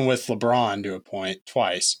happen with LeBron to a point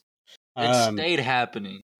twice. It stayed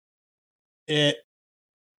happening.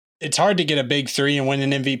 It's hard to get a big 3 and win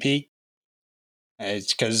an MVP.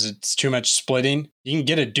 It's because it's too much splitting. You can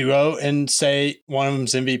get a duo and say one of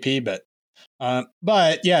them's MVP, but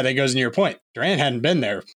yeah, that goes into your point. Durant hadn't been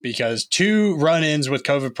there because 2 run-ins with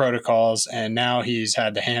COVID protocols, and now he's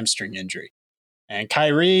had the hamstring injury. And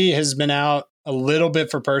Kyrie has been out a little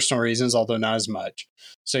bit for personal reasons, although not as much.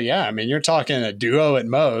 So yeah, I mean, you're talking a duo at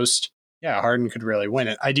most. Yeah, Harden could really win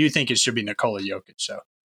it. I do think it should be Nikola Jokic, so.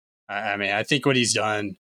 I mean, I think what he's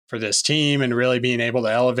done for this team and really being able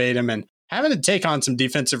to elevate him and having to take on some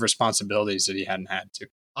defensive responsibilities that he hadn't had to.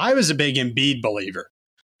 I was a big Embiid believer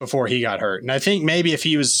before he got hurt. And I think maybe if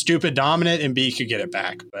he was stupid dominant, Embiid could get it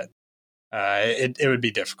back, but it would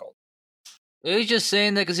be difficult. Are you just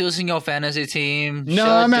saying that because he was in your fantasy team? No,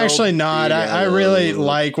 I'm actually not. I really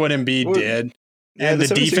like what Embiid did. Yeah, and the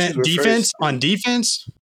defense first. on defense,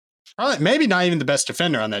 probably, maybe not even the best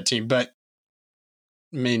defender on that team, but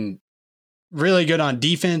I mean, really good on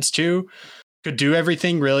defense too. Could do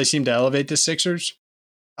everything, really seemed to elevate the Sixers.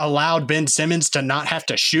 Allowed Ben Simmons to not have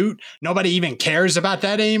to shoot. Nobody even cares about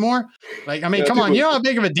that anymore. Like, I mean, come on, you know how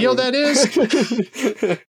big of a deal that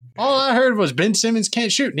is? All I heard was Ben Simmons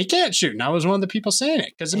can't shoot, and he can't shoot. And I was one of the people saying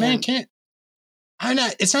it because the man can't.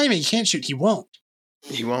 It's not even he can't shoot, he won't.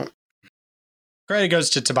 He won't. Credit goes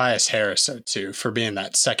to Tobias Harris, too, for being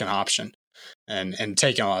that second option and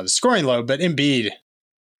taking a lot of the scoring load. But Embiid,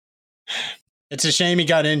 it's a shame he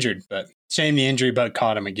got injured, but shame the injury bug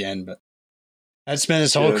caught him again. But that's been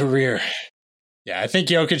his whole career. Yeah, I think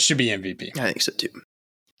Jokic should be MVP. I think so too.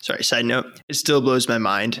 Sorry, side note. It still blows my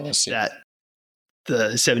mind that the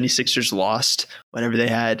 76ers lost whenever they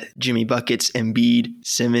had Jimmy Buckets, Embiid,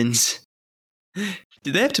 Simmons.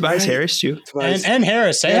 Did they have Tobias Harris too? And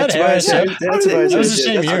Harris. They had Harris. That was a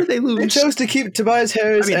shame year. They chose to keep Tobias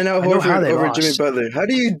Harris and Al Horford over Jimmy Butler. How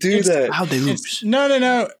do you do that? How'd they lose?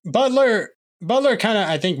 No. Butler Butler kind of,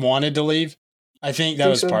 I think, wanted to leave. I think that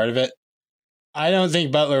was part of it. I don't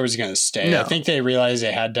think Butler was going to stay. No. I think they realized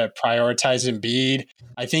they had to prioritize Embiid.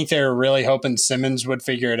 I think they were really hoping Simmons would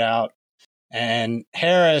figure it out. And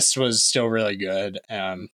Harris was still really good.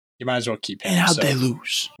 You might as well keep him. And how'd they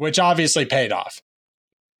lose? Which obviously paid off.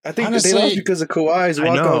 I think honestly, they lost because of Kawhi's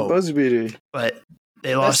walk-off buzzer beater. But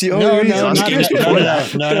they lost. That's the only reason. Not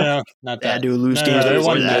that. They had to lose games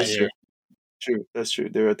before that. True. That's true.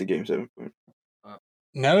 They were at the game 7 point.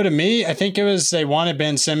 No, to me, I think it was they wanted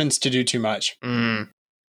Ben Simmons to do too much.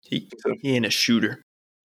 He ain't a shooter.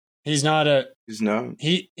 He's not a. He's not.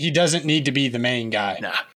 He doesn't need to be the main guy.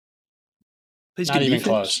 Nah. Plays not even defense.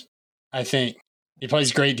 Close. I think he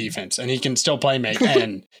plays great defense and he can still play make.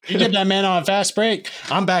 And you get that man on a fast break,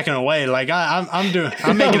 I'm backing away. Like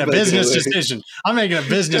I'm making a business decision. I'm making a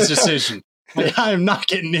business decision. Like I am not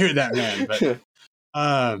getting near that man.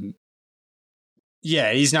 But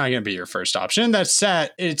yeah, he's not going to be your first option. That's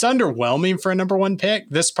sad. It's underwhelming for a number 1 pick.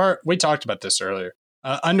 This part, we talked about this earlier.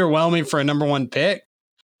 Underwhelming for a number 1 pick.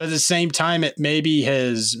 But at the same time, it maybe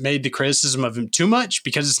has made the criticism of him too much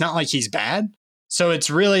because it's not like he's bad. So it's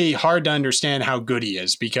really hard to understand how good he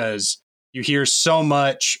is because you hear so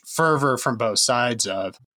much fervor from both sides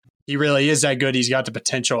of he really is that good. He's got the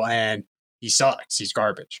potential and he sucks. He's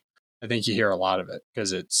garbage. I think you hear a lot of it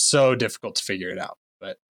because it's so difficult to figure it out.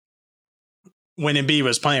 But when Embiid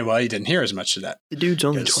was playing well, you didn't hear as much of that. The dude's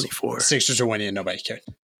only 24. Sixers are winning and nobody cared.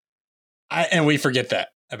 And we forget that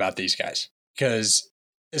about these guys because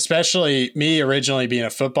especially me originally being a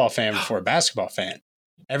football fan before a basketball fan,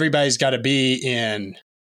 everybody has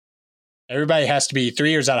to be 3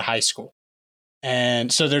 years out of high school. And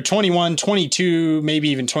so they're 21, 22, maybe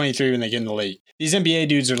even 23 when they get in the league. These NBA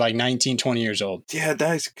dudes are like 19, 20 years old. Yeah,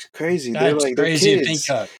 that's crazy. That's they're like, crazy they're to think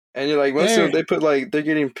of. And you're like, most of them, they put like, they're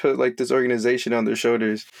getting put like this organization on their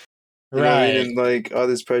shoulders. You right. know, and like all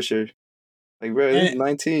this pressure. Like, bro, they're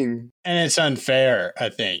 19. And it's unfair, I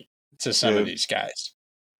think, to some of these guys.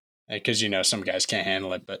 Because, some guys can't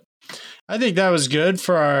handle it. But I think that was good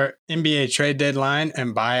for our NBA trade deadline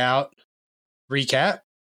and buyout recap.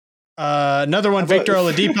 Another one, Victor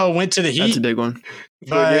Oladipo went to the Heat. That's a big one.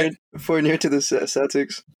 Fournier to the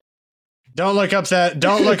Celtics. Don't look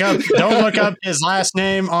up his last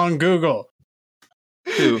name on Google.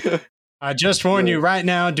 Who? I just warn you right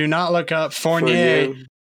now, do not look up Fournier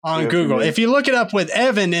on Google. If you look it up with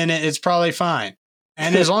Evan in it, it's probably fine.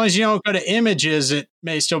 And as long as you don't go to images, it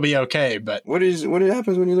may still be okay. But what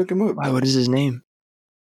happens when you look him up? Why? What is his name?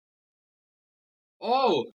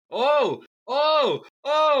 Oh!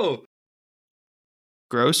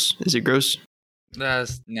 Gross? Is it gross?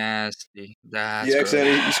 That's nasty. That's you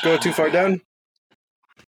accidentally you scroll too far down?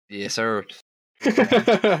 Yes, sir.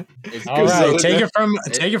 All right, take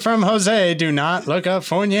it from Jose. Do not look up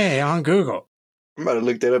Fournier on Google. I'm about to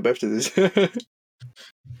look that up after this.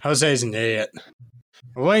 Jose's an idiot.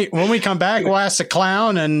 Wait, when we come back, we'll ask the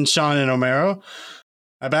clown and Sean and Omero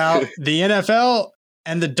about the NFL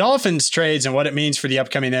and the Dolphins trades and what it means for the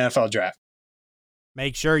upcoming NFL draft.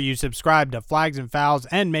 Make sure you subscribe to Flags and Fouls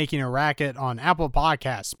and Making a Racket on Apple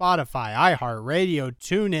Podcasts, Spotify, iHeartRadio,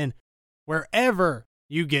 TuneIn, wherever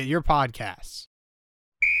you get your podcasts.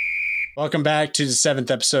 Welcome back to the 7th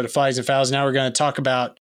episode of Flags and Fouls. Now we're going to talk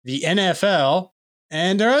about the NFL.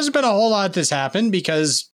 And there hasn't been a whole lot that's happened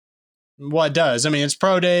because what does? I mean, it's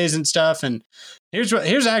pro days and stuff. And here's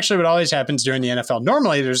actually what always happens during the NFL.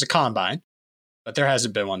 Normally there's a combine, but there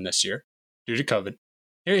hasn't been one this year due to COVID.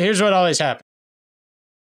 Here's what always happens.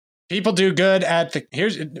 People do good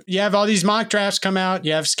you have all these mock drafts come out.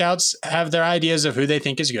 You have scouts have their ideas of who they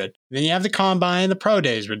think is good. Then you have the combine, the pro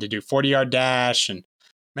days where they do 40-yard dash and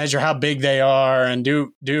measure how big they are and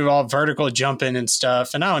do all vertical jumping and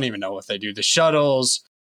stuff. And I don't even know what they do. The shuttles,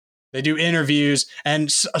 they do interviews. And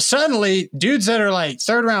suddenly dudes that are like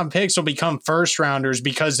 3rd-round picks will become 1st-rounders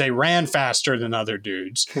because they ran faster than other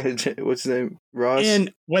dudes. What's his name? Ross?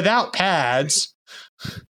 Without pads,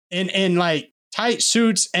 in like tight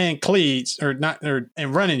suits and cleats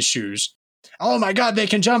and running shoes. Oh my God, they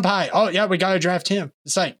can jump high. Oh yeah, we got to draft him.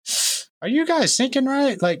 It's like, are you guys thinking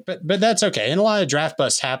right? Like, but that's okay. And a lot of draft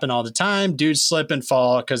busts happen all the time. Dudes slip and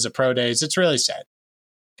fall because of pro days. It's really sad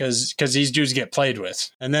because these dudes get played with.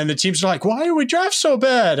 And then the teams are like, why do we draft so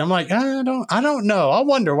bad? I'm like, I don't know. I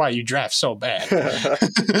wonder why you draft so bad.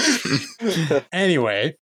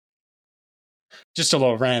 Anyway, just a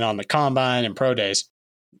little rant on the combine and pro days.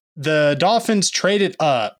 The Dolphins traded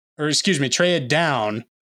down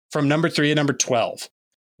from number 3 to number 12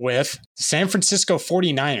 with the San Francisco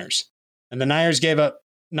 49ers. And the Niners gave up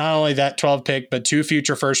not only that 12 pick, but 2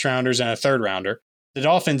 future 1st-rounders and a 3rd-rounder. The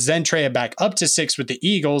Dolphins then traded back up to 6 with the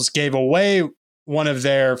Eagles, gave away one of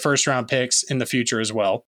their first round picks in the future as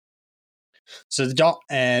well. So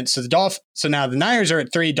now the Niners are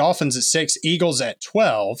at 3, Dolphins at 6, Eagles at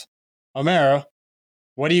 12. O'Mara,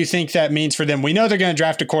 what do you think that means for them? We know they're going to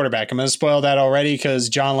draft a quarterback. I'm going to spoil that already because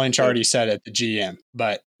John Lynch already said it, the GM.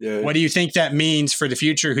 But what do you think that means for the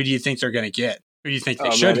future? Who do you think they're going to get? Who do you think they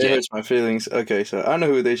should get? It hurts my feelings. Okay, so I know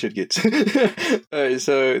who they should get. All right,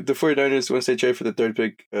 so the 49ers, once they trade for the third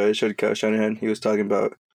pick, showed Kyle Shanahan. He was talking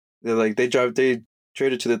about they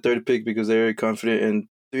traded to the third pick because they're very confident in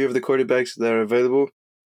 3 of the quarterbacks that are available.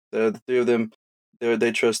 The 3 of them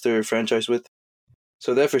they trust their franchise with.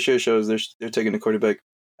 So that for sure shows they're taking the quarterback.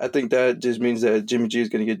 I think that just means that Jimmy G is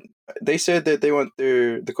going to get. They said that they want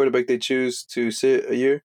the quarterback they choose to sit a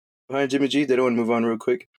year behind Jimmy G. They don't want to move on real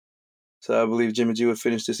quick. So I believe Jimmy G will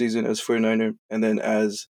finish the season as 49er, and then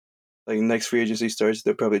as next free agency starts,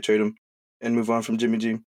 they'll probably trade him and move on from Jimmy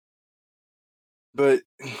G. But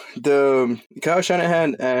the Kyle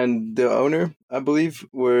Shanahan and the owner, I believe,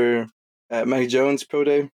 were at Mac Jones' pro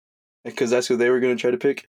day because that's who they were going to try to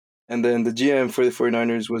pick. And then the GM for the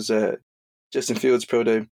 49ers was at Justin Fields' pro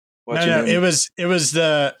day. No, it was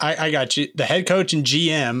I got you. The head coach and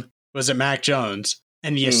GM was at Mac Jones,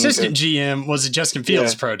 and the assistant GM was at Justin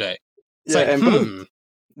Fields' pro day. It's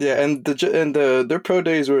their pro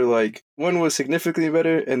days were one was significantly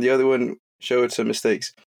better and the other one showed some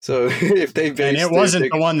mistakes. So if they it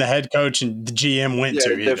wasn't the one the head coach and the GM went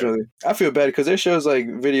to either. Definitely. I feel bad because it shows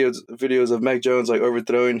videos of Mac Jones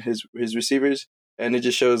overthrowing his receivers, and it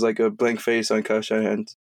just shows a blank face on Kyle Shanahan.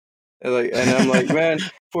 And I'm like, man,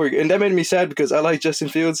 and that made me sad because I like Justin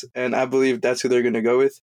Fields and I believe that's who they're gonna go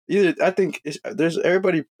with. I think there's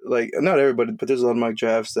everybody not everybody, but there's a lot of mock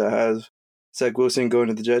drafts that has Zach Wilson going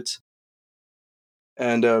to the Jets,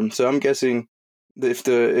 and so I'm guessing that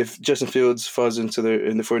if Justin Fields falls in the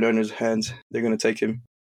 49ers' hands, they're going to take him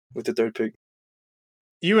with the third pick.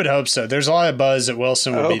 You would hope so. There's a lot of buzz that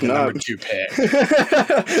Wilson will be the number 2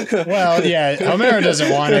 pick. Well, yeah, O'Mara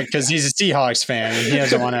doesn't want it because he's a Seahawks fan and he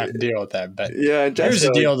doesn't want to have to deal with that. But here's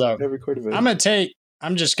the deal, though.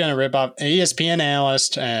 I'm just going to rip off an ESPN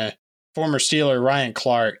analyst, former Steeler Ryan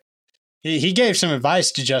Clark. He gave some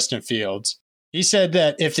advice to Justin Fields. He said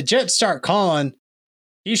that if the Jets start calling,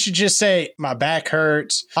 he should just say, my back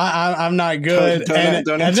hurts, I'm not good. And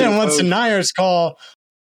then once the Niners call,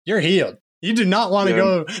 you're healed. You do not want to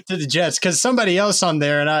go to the Jets because somebody else on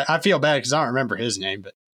there, and I feel bad because I don't remember his name,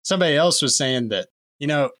 but somebody else was saying that,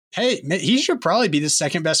 hey, he should probably be the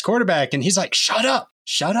second best quarterback. And he's like, shut up.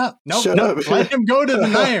 No, let him go to the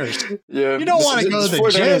Niners. You don't want to go to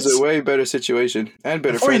the Jets. It's a way better situation and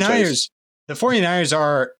better franchise. The 49ers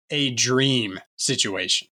are a dream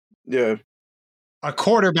situation. Yeah. A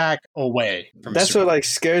quarterback away from That's what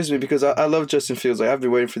scares me because I love Justin Fields. I've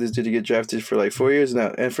been waiting for this dude to get drafted for 4 years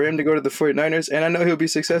now. And for him to go to the 49ers, and I know he'll be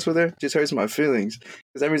successful there, just hurts my feelings.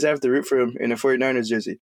 Because that means I have to root for him in a 49ers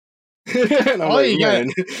jersey. And I'm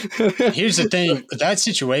here's the thing. That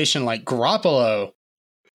situation, Garoppolo,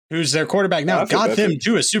 who's their quarterback now, got them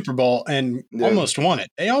to a Super Bowl and almost won it.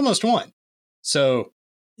 They almost won. So,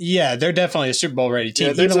 yeah, they're definitely a Super Bowl ready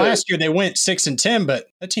team. Even last year, they went 6-10, but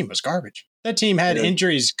that team was garbage. That team had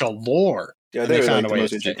injuries galore. Yeah, they found a way to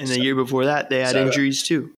fix it. And the year before that, they had injuries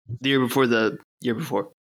too. The year before.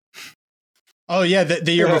 Oh, yeah,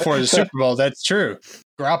 the year before the Super Bowl. That's true.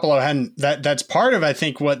 Garoppolo hadn't. That's part of, I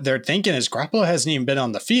think, what they're thinking is Garoppolo hasn't even been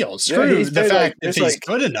on the field. Screw the fact if he's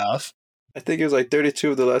good enough. I think it was 32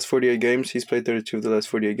 of the last 48 games. He's played 32 of the last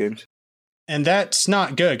 48 games. And that's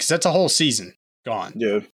not good because that's a whole season gone.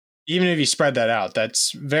 Yeah. Even if you spread that out,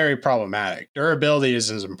 that's very problematic. Durability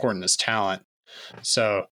is as important as talent.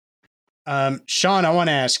 So, Sean, I want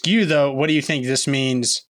to ask you, though, what do you think this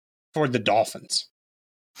means for the Dolphins?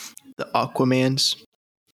 The Aquamans.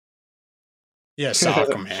 Yes,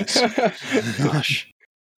 Aquamans. Gosh.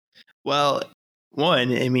 Well,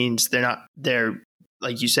 one, it means they're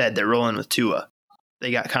like you said, they're rolling with Tua.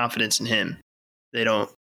 They got confidence in him. They don't,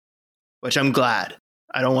 which I'm glad.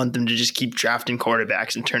 I don't want them to just keep drafting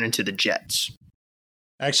quarterbacks and turn into the Jets.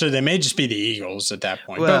 Actually, they may just be the Eagles at that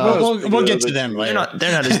point. Well, but we'll get to them later.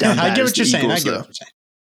 They're not as down bad. I get what you're saying. That's true.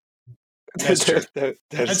 That's fair.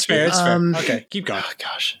 It's fair. Okay, keep going. Oh,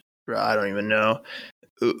 gosh. Bro, I don't even know.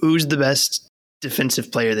 Who's the best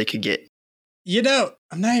defensive player they could get?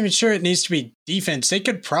 I'm not even sure it needs to be defense. They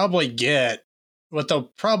could probably get what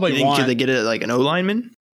they'll probably want. Could they get an O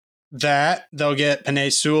lineman? That they'll get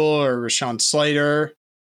Penei Sewell or Rashawn Slater,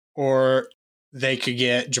 or they could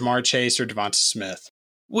get Jamar Chase or Devonta Smith.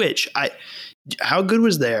 How good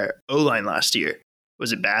was their O-line last year?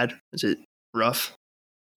 Was it bad? Was it rough?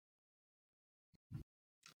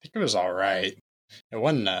 think it was all right. It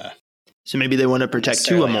wasn't. So maybe they want to protect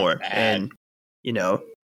Tua more and,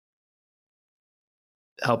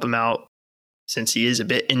 help him out since he is a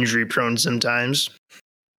bit injury prone sometimes.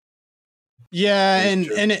 Yeah,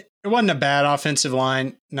 and it wasn't a bad offensive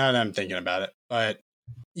line. Now that I'm thinking about it, but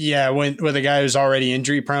yeah, with a guy who's already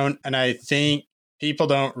injury prone, and I think people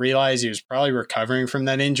don't realize he was probably recovering from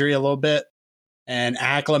that injury a little bit and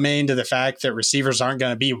acclimating to the fact that receivers aren't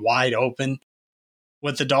going to be wide open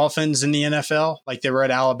with the Dolphins in the NFL like they were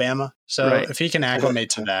at Alabama. So if he can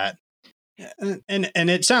acclimate to that, and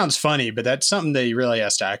it sounds funny, but that's something that he really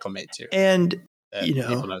has to acclimate to. And,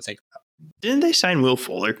 people don't think about. Didn't they sign Will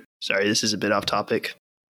Fuller? Sorry, this is a bit off topic.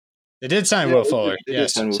 They did sign Will Fuller.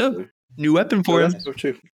 Yes. So, new weapon for him. So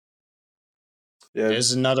true. Yeah.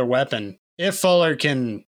 There's another weapon. If Fuller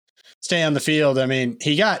can stay on the field, I mean,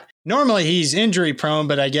 normally he's injury prone,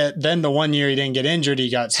 but I get then the 1 year he didn't get injured, he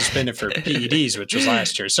got suspended for PEDs, which was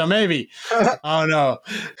last year. So maybe, I don't know.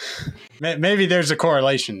 Maybe there's a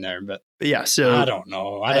correlation there, but yeah, so I don't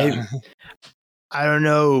know. I don't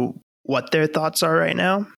know what their thoughts are right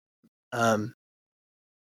now. I'm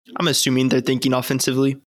assuming they're thinking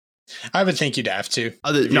offensively. I would think you'd have to.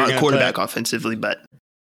 Not quarterback offensively, but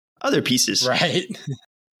other pieces. Right.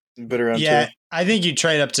 Better round 2. Two. I think you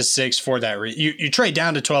trade up to 6 for that reason. You trade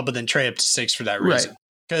down to 12, but then trade up to 6 for that reason.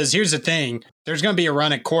 Because here's the thing. There's going to be a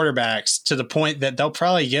run at quarterbacks to the point that they'll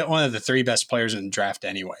probably get one of the 3 best players in the draft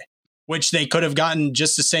anyway, which they could have gotten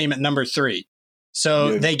just the same at number 3.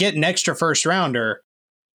 So they get an extra first rounder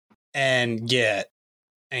and get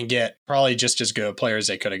probably just as good a player as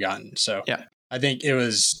they could have gotten. So I think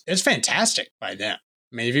it's fantastic by them.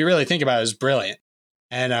 I mean, if you really think about it, it's brilliant.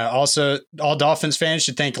 And also, all Dolphins fans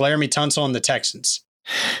should thank Laramie Tunsil and the Texans.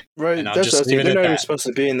 Right. And I'll just leave it at They're not even that. supposed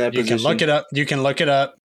to be in that You position. can look it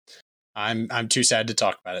up. I'm too sad to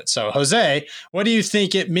talk about it. So, Jose, what do you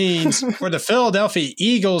think it means for the Philadelphia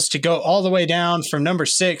Eagles to go all the way down from number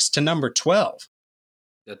 6 to number 12?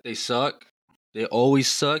 That they suck. They always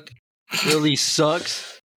suck. Philly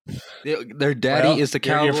sucks. Their daddy is the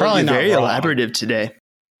Cowboys. You're probably not very wrong. elaborative today.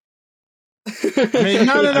 I mean,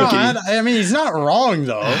 no. I mean, he's not wrong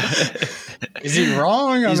though. Is he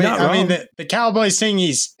wrong? He's not wrong. I mean, the Cowboys saying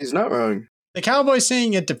he's not wrong. The Cowboys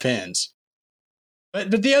saying it depends, but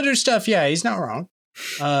the other stuff, yeah, he's not wrong.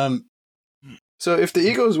 So if the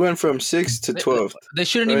Eagles went from 6 to 12, they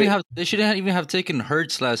shouldn't even have taken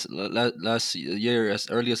Hurts last year as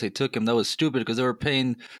early as they took him. That was stupid because they were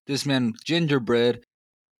paying this man Gingerbread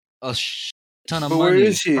a ton of but money. where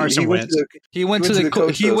is he? He went to the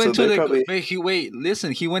Colts. He went to the Colts.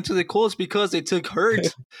 He went to the Colts because they took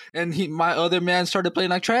Hurts, and my other man started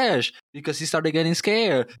playing like trash because he started getting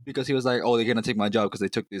scared because he was like, "Oh, they're gonna take my job because they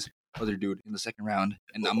took this other dude in the second round,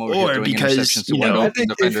 and I'm over here throwing interceptions to wide open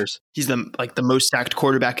defenders." He's the most sacked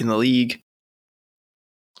quarterback in the league,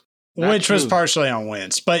 which was partially on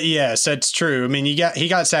Wentz, but yes, that's true. I mean, he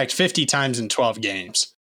got sacked 50 times in 12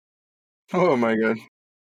 games. Oh my god.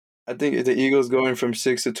 I think if the Eagles going from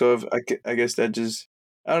 6 to 12, I guess that just,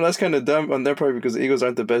 I don't know, that's kind of dumb on their part because the Eagles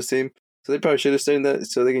aren't the best team. So they probably should have stayed in that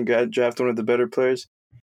so they can draft one of the better players.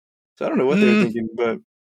 So I don't know what they're thinking, but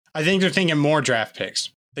I think they're thinking more draft picks.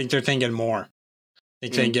 I think they're thinking more. I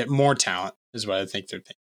think they get more talent is what I think they're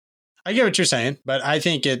thinking. I get what you're saying, but I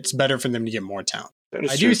think it's better for them to get more talent.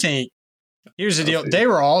 I do think, here's the deal. They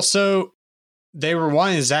were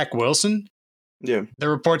wanting Zach Wilson. Yeah. The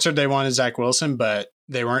reports are they wanted Zach Wilson, but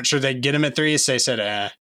they weren't sure they'd get him at 3, so they said,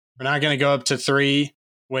 we're not going to go up to 3,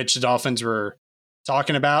 which the Dolphins were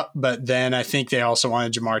talking about. But then I think they also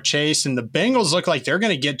wanted Jamar Chase, and the Bengals look like they're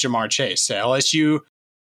going to get Jamar Chase, the LSU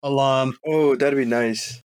alum. Oh, that'd be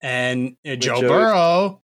nice. And Joe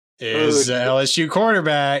Burrow is an LSU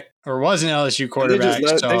quarterback, or was an LSU quarterback. They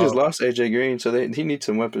just lost A.J. Green, so he needs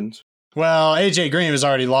some weapons. Well, A.J. Green was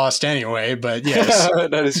already lost anyway, but yes.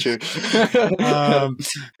 That is true.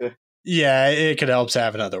 Yeah, it could help to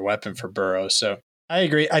have another weapon for Burrow. So I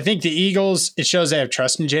agree. I think the Eagles, it shows they have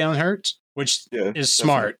trust in Jalen Hurts, which is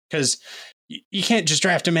smart because you can't just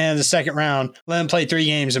draft a man in the second round, let him play 3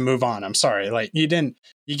 games and move on. I'm sorry. Like you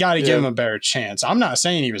got to give him a better chance. I'm not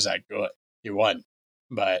saying he was that good. He wasn't,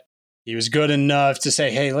 but he was good enough to say,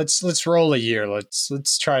 hey, let's roll a year.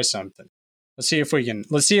 Let's try something. Let's see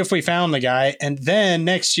if we found the guy, and then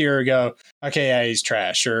next year go, okay, yeah, he's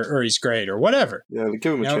trash or he's great or whatever. Yeah,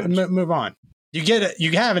 give him a chance. Move on.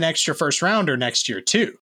 You have an extra first rounder next year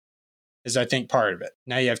too, is I think part of it.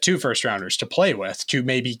 Now you have 2 first rounders to play with to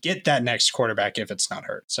maybe get that next quarterback if it's not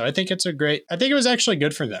hurt. So I think it was actually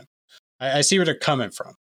good for them. I see where they're coming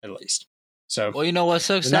from at least. So well, you know what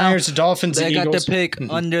sucks the Niners, the Dolphins, they the got Eagles. the pick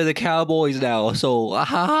under the Cowboys now. So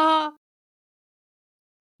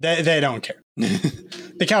They don't care.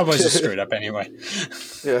 The Cowboys are screwed up anyway.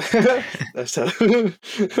 Yeah, that's tough.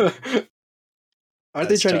 Aren't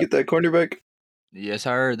they trying to get that cornerback? Yes,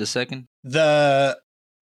 sir. The second.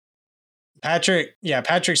 Patrick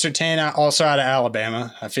Surtain, also out of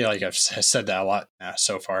Alabama. I feel like I've said that a lot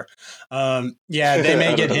so far. Yeah, they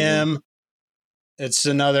may get him. It's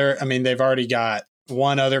another. I mean, they've already got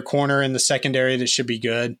one other corner in the secondary that should be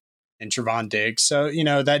good, and Trevon Diggs. So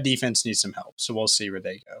that defense needs some help. So we'll see where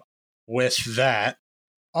they go with that.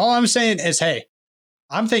 All I'm saying is, hey,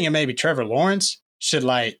 I'm thinking maybe Trevor Lawrence should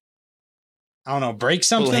break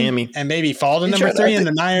something and maybe fall to number 3 in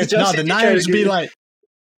the Niners. No, the Niners would be like.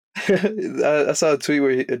 I saw a tweet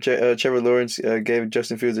where Trevor Lawrence gave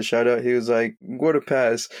Justin Fields a shout out. He was like, "What a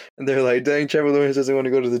pass!" And they're like, "Dang, Trevor Lawrence doesn't want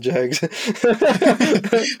to go to the Jags."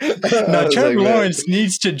 No, Trevor Lawrence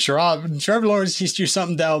needs to drop. Trevor Lawrence needs to do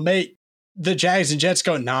something that'll make the Jags and Jets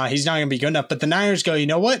go, "Nah, he's not going to be good enough." But the Niners go, "You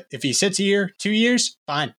know what? If he sits a year, 2 years,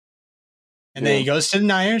 fine." And then he goes to the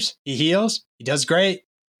Niners. He heals. He does great.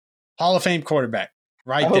 Hall of Fame quarterback.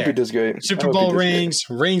 Right there. I hope he does great. Super Bowl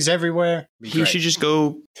rings everywhere. He should just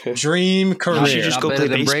go dream career. He should just go play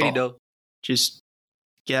baseball. Brady, though. Just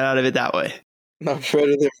get out of it that way. Not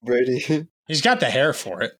better than Brady. He's got the hair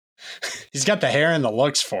for it. He's got the hair and the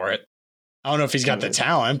looks for it. I don't know if he's got the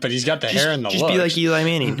talent, but he's got the hair and the looks. Just be like Eli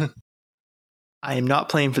Manning. I am not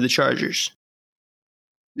playing for the Chargers.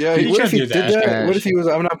 Yeah, what if he did that? What if he was?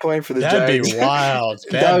 I'm not playing for the Jags. That'd be wild.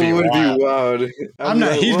 That would be wild. I'm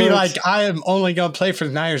not. He'd be like, I am only going to play for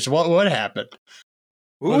the Niners. What would happen?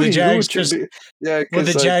 Will the Jags just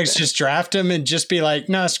just draft him and just be like,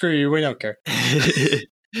 "No, screw you. We don't care."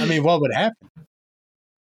 I mean, what would happen?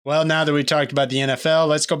 Well, now that we talked about the NFL,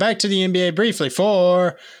 let's go back to the NBA briefly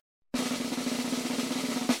for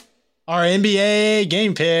our NBA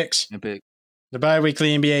game picks. The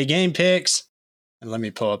bi-weekly NBA game picks. And let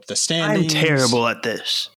me pull up the standings. I'm terrible at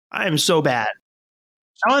this. I am so bad.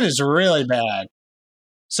 Sean is really bad.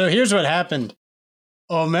 So here's what happened.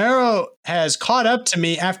 Omero has caught up to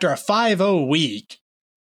me after a 5-0 week.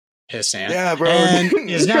 Pissant. Yeah, bro. And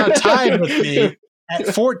is now tied with me at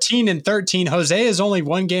 14-13. Jose is only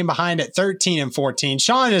one game behind at 13-14.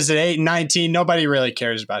 Sean is at 8-19. Nobody really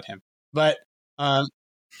cares about him. But I'm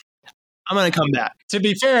going to come back. To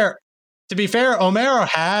be fair, Omero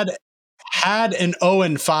had an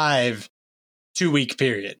 0-5 2-week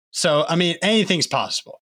period. So, I mean, anything's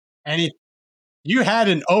possible. You had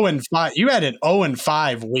an 0-5. You had an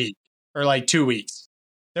 0-5 week or like 2 weeks.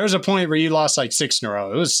 There was a point where you lost like 6 in a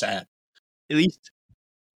row. It was sad. At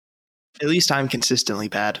least I'm consistently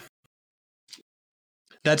bad.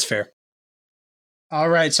 That's fair. All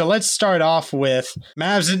right, so let's start off with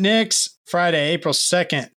Mavs and Knicks, Friday, April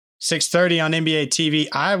 2nd, 6:30 on NBA TV.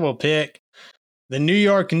 I will pick the New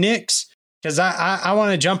York Knicks because I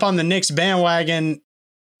want to jump on the Knicks bandwagon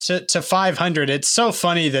to 500. It's so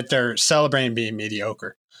funny that they're celebrating being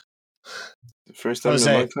mediocre. The first time in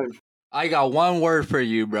a long time. I got one word for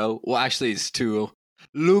you, bro. Well, actually, it's two.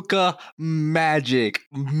 Luka Magic.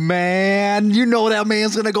 Man, you know that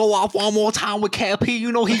man's going to go off one more time with KP.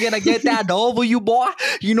 You know he going to get that W, boy.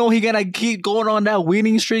 You know he going to keep going on that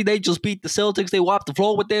winning streak. They just beat the Celtics. They wiped the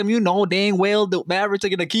floor with them. You know dang well the Mavericks are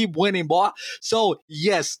going to keep winning, boy. So,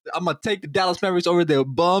 yes, I'm going to take the Dallas Mavericks over the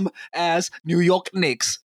bum-ass New York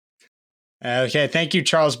Knicks. Okay, thank you,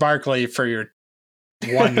 Charles Barkley, for your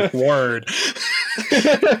one word.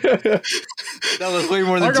 That was way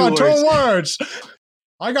more than 2 words.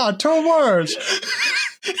 I got 2 words.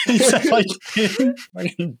 He said like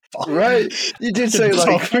right. You did say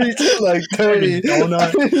like 30.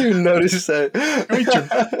 You noticed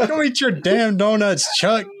that. Go eat your damn donuts,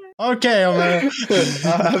 Chuck. Okay, man.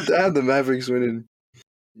 I have the Mavericks winning.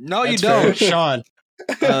 No, you don't, Sean.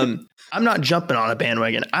 I'm not jumping on a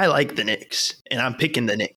bandwagon. I like the Knicks, and I'm picking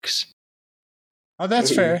the Knicks. Oh,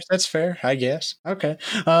 that's fair. That's fair, I guess. Okay.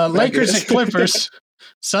 Lakers and Clippers,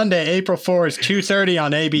 Sunday, April 4th, 2:30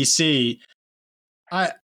 on ABC.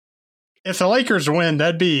 If the Lakers win,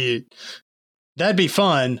 that'd be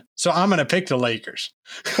fun. So I'm going to pick the Lakers.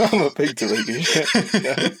 I'm going to pick the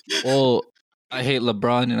Lakers. Well, I hate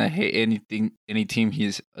LeBron and I hate any team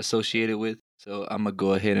he's associated with. So I'm going to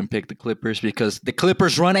go ahead and pick the Clippers because the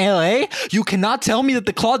Clippers run LA. You cannot tell me that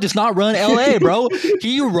the Claw does not run LA, bro.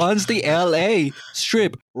 He runs the LA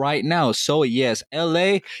strip right now. So yes,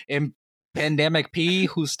 LA and Pandemic P,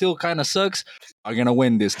 who still kind of sucks, are going to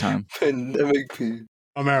win this time. Pandemic P.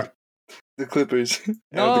 Omer. The Clippers.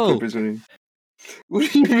 No. The Clippers winning.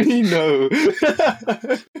 What do you mean no?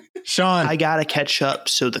 Sean. I got to catch up,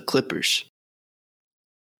 so the Clippers.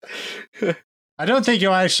 I don't think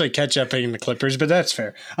you'll actually catch up picking the Clippers, but that's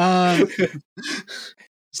fair.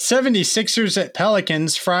 76ers at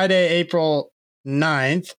Pelicans, Friday, April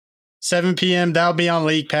 9th, 7 p.m. That'll be on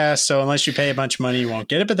League Pass, so unless you pay a bunch of money, you won't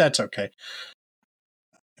get it, but that's okay.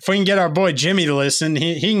 If we can get our boy Jimmy to listen,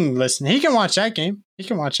 he can listen. He can watch that game. He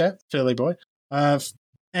can watch that, Philly boy.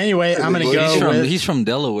 Anyway, I'm going to go He's from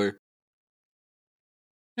Delaware.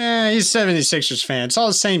 He's a 76ers fan. It's all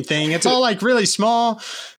the same thing. It's all like really small.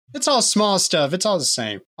 It's all small stuff. It's all the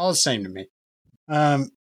same. All the same to me.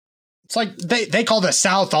 It's like they call the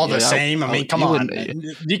South all the same. I mean, come on.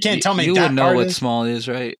 You can't tell me you that would know what small is,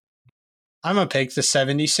 right? I'm going to pick the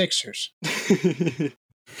 76ers.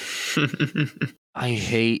 I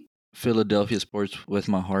hate Philadelphia sports with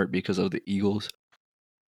my heart because of the Eagles.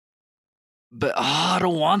 But I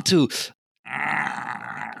don't want to. Fuck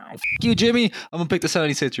you, Jimmy. I'm going to pick the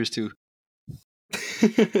 76ers too.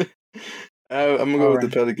 I'm going to go with the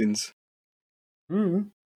Pelicans. Mm-hmm.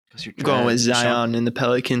 I'm going with Zion and the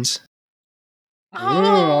Pelicans. Ooh,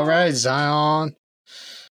 all right, Zion.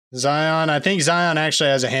 I think Zion actually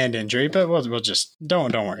has a hand injury, but we'll just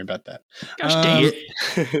don't worry about that. Gosh dang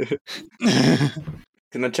it.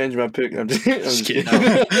 Can I change my pick? I'm just kidding.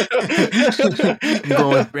 I'm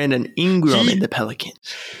going with Brandon Ingram and the Pelicans.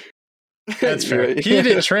 That's fair. Right. Heat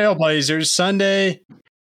at Trailblazers, Sunday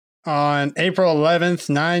on April 11th,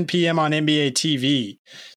 9 p.m. on NBA TV.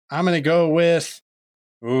 I'm going to go with...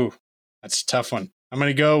 Ooh, that's a tough one. I'm going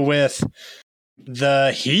to go with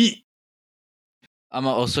the Heat. I'm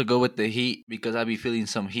going to also go with the Heat because I be feeling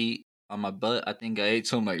some heat on my butt. I think I ate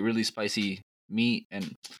some like really spicy meat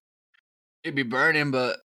and it be burning,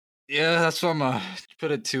 but yeah, that's what I'm going to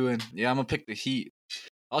put it to. And yeah, I'm going to pick the Heat.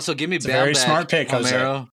 Also, give me Bam back. Very smart pick,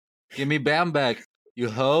 Jose. Give me Bam back, you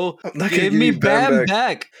hoe. Give me Bam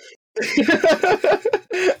back.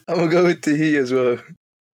 I'm going to go with the Heat as well.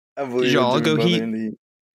 Did y'all go Heat?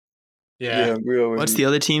 Yeah. What's the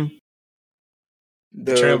other team?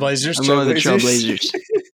 The Trailblazers. I'm going with the Trailblazers.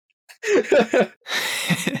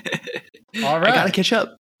 All right. I got to catch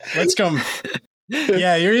up. Let's go.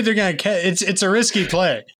 Yeah, you're either going to catch... It's a risky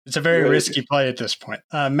play. It's a very risky play at this point.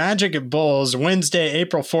 Magic at Bulls, Wednesday,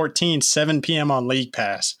 April 14th, 7 p.m. on League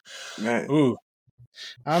Pass. Right. Ooh.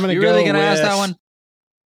 I'm going to go You really going to ask that one?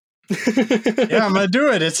 Yeah, I'm gonna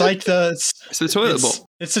do it. It's like it's the toilet bowl.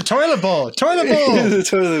 It's the toilet bowl. Toilet bowl. It's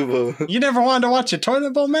the toilet bowl. You never wanted to watch a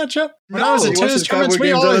toilet bowl matchup? When I was at tennis tournaments,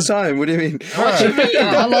 we always all the time. What do you mean?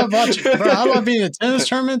 I love watching. Bro, I love being at tennis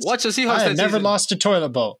tournaments. Watch the Seahawks. I have never lost a toilet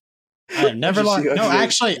bowl. I have never lost. No,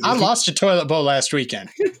 actually, I lost a toilet bowl last weekend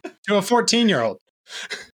to a 14-year-old.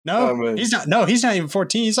 No, he's not. No, he's not even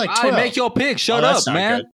 14. He's like 12. I make your pick. Shut up,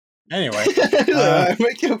 man. Good. Anyway,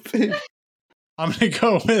 make your pick. I'm going to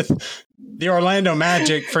go with the Orlando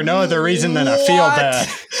Magic for no other reason than I feel bad.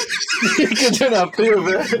 Because you're not feel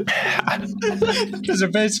bad. Because they're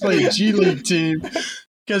basically a G League team.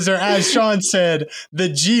 Because they're, as Sean said, the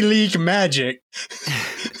G League Magic.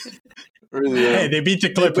 Really? Hey, they beat the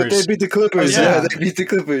Clippers. But they beat the Clippers. Yeah, they beat the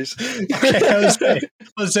Clippers. Okay,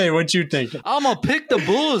 let's say what you think. I'm going to pick the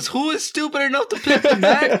Bulls. Who is stupid enough to pick the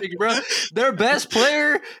Magic, bro? Their best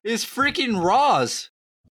player is freaking Ross.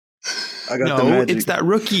 I got the Magic. It's that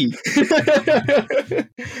rookie.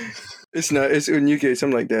 It's not. It's Unyuke,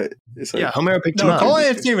 something like that. It's like, Homero picked him up. Cole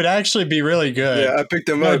Anthony would actually be really good. Yeah, I picked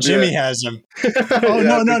him up. Jimmy has him. Oh,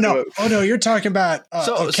 no. Oh, no, you're talking about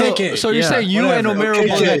okay. So you're saying you and Homero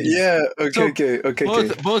both. Yeah,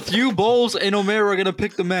 okay. Both you, Bowles, and Homero are going to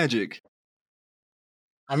pick the Magic.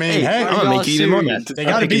 I mean, hey, I'm going to make you even more mad. They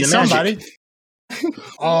got to beat somebody.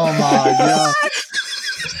 Oh, my God.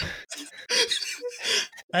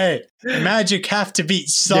 Hey, Magic have to beat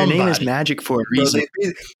somebody. Their name is Magic for a reason.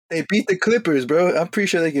 Bro, they beat the Clippers, bro. I'm pretty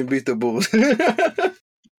sure they can beat the Bulls. They're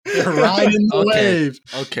riding the wave.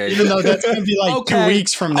 Okay. Even though that's going to be like 2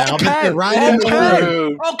 weeks from now. Okay. But they're riding the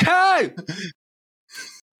wave. Okay.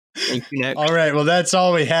 Thank you, Nick. All right. Well, that's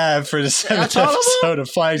all we have for the 7th episode of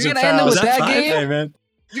Flags and Fouls. Is that fine? Hey, man.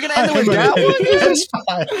 You're going to end it with that one? That's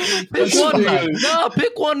fine. Pick one. No,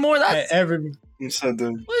 pick one more. That's... I'm so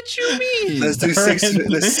done. What you mean? Let's do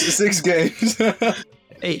 6 games.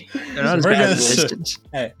 Hey, they're not as bad as the Pistons.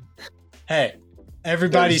 Hey,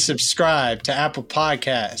 everybody subscribe to Apple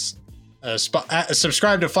Podcasts.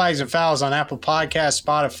 Subscribe to Flags and Fouls on Apple Podcasts,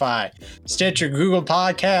 Spotify, Stitcher, Google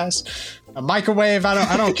Podcasts, a microwave.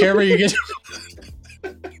 I don't care where you get.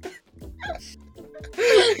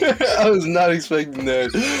 I was not expecting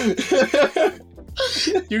that.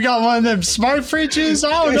 You got one of them smart fridges?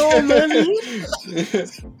 I don't know, man.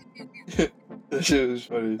 That shit was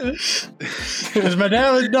funny. Because my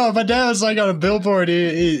dad was like on a billboard.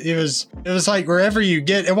 It was like wherever you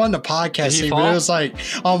get, it wasn't a podcast thing, but it was like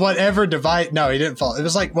on whatever device. No, he didn't fall. It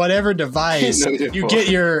was like whatever device you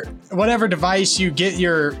get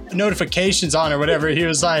your notifications on or whatever. He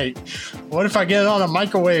was like, what if I get it on a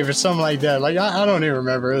microwave or something like that? Like, I don't even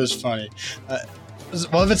remember. It was funny.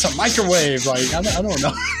 Well, if it's a microwave, like, I don't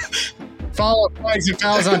know. Follow Flags and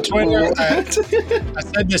Fouls on Twitter. I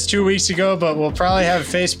said this 2 weeks ago, but we'll probably have a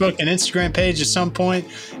Facebook and Instagram page at some point.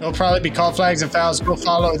 It'll probably be called Flags and Fouls. Go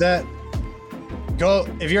follow that. Go,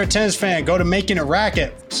 if you're a tennis fan, go to Making a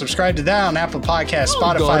Racket. Subscribe to that on Apple Podcasts,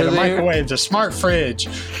 Spotify, the microwave, the smart fridge.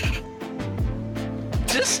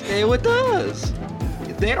 Just stay with us.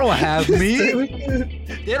 They don't have me.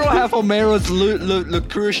 They don't have Homero's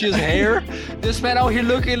Lucretius hair. This man out here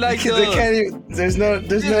looking like they can't even, there's not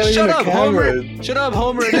even a camera. Homer. Shut up,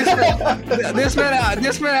 Homer. This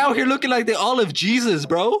man out here looking like the olive Jesus,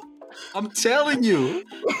 bro. I'm telling you.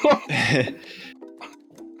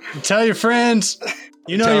 Tell your friends.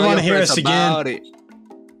 You know you want to hear us again.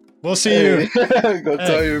 We'll see you. Go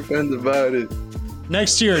tell your friends about it.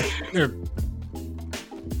 Next year.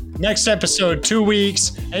 Next episode, 2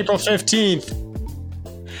 weeks, April 15th.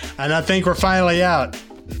 And I think we're finally out.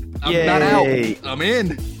 I'm not out. I'm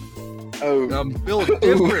in. Oh. I'm built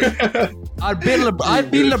different. I beat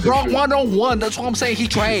LeBron 1-on-1. That's what I'm saying. He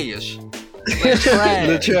trash.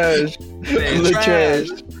 The trash.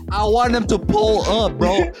 I want them to pull up,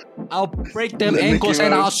 bro. I'll break them ankles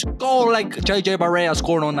and I'll score like JJ Barea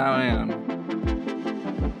scored on that man.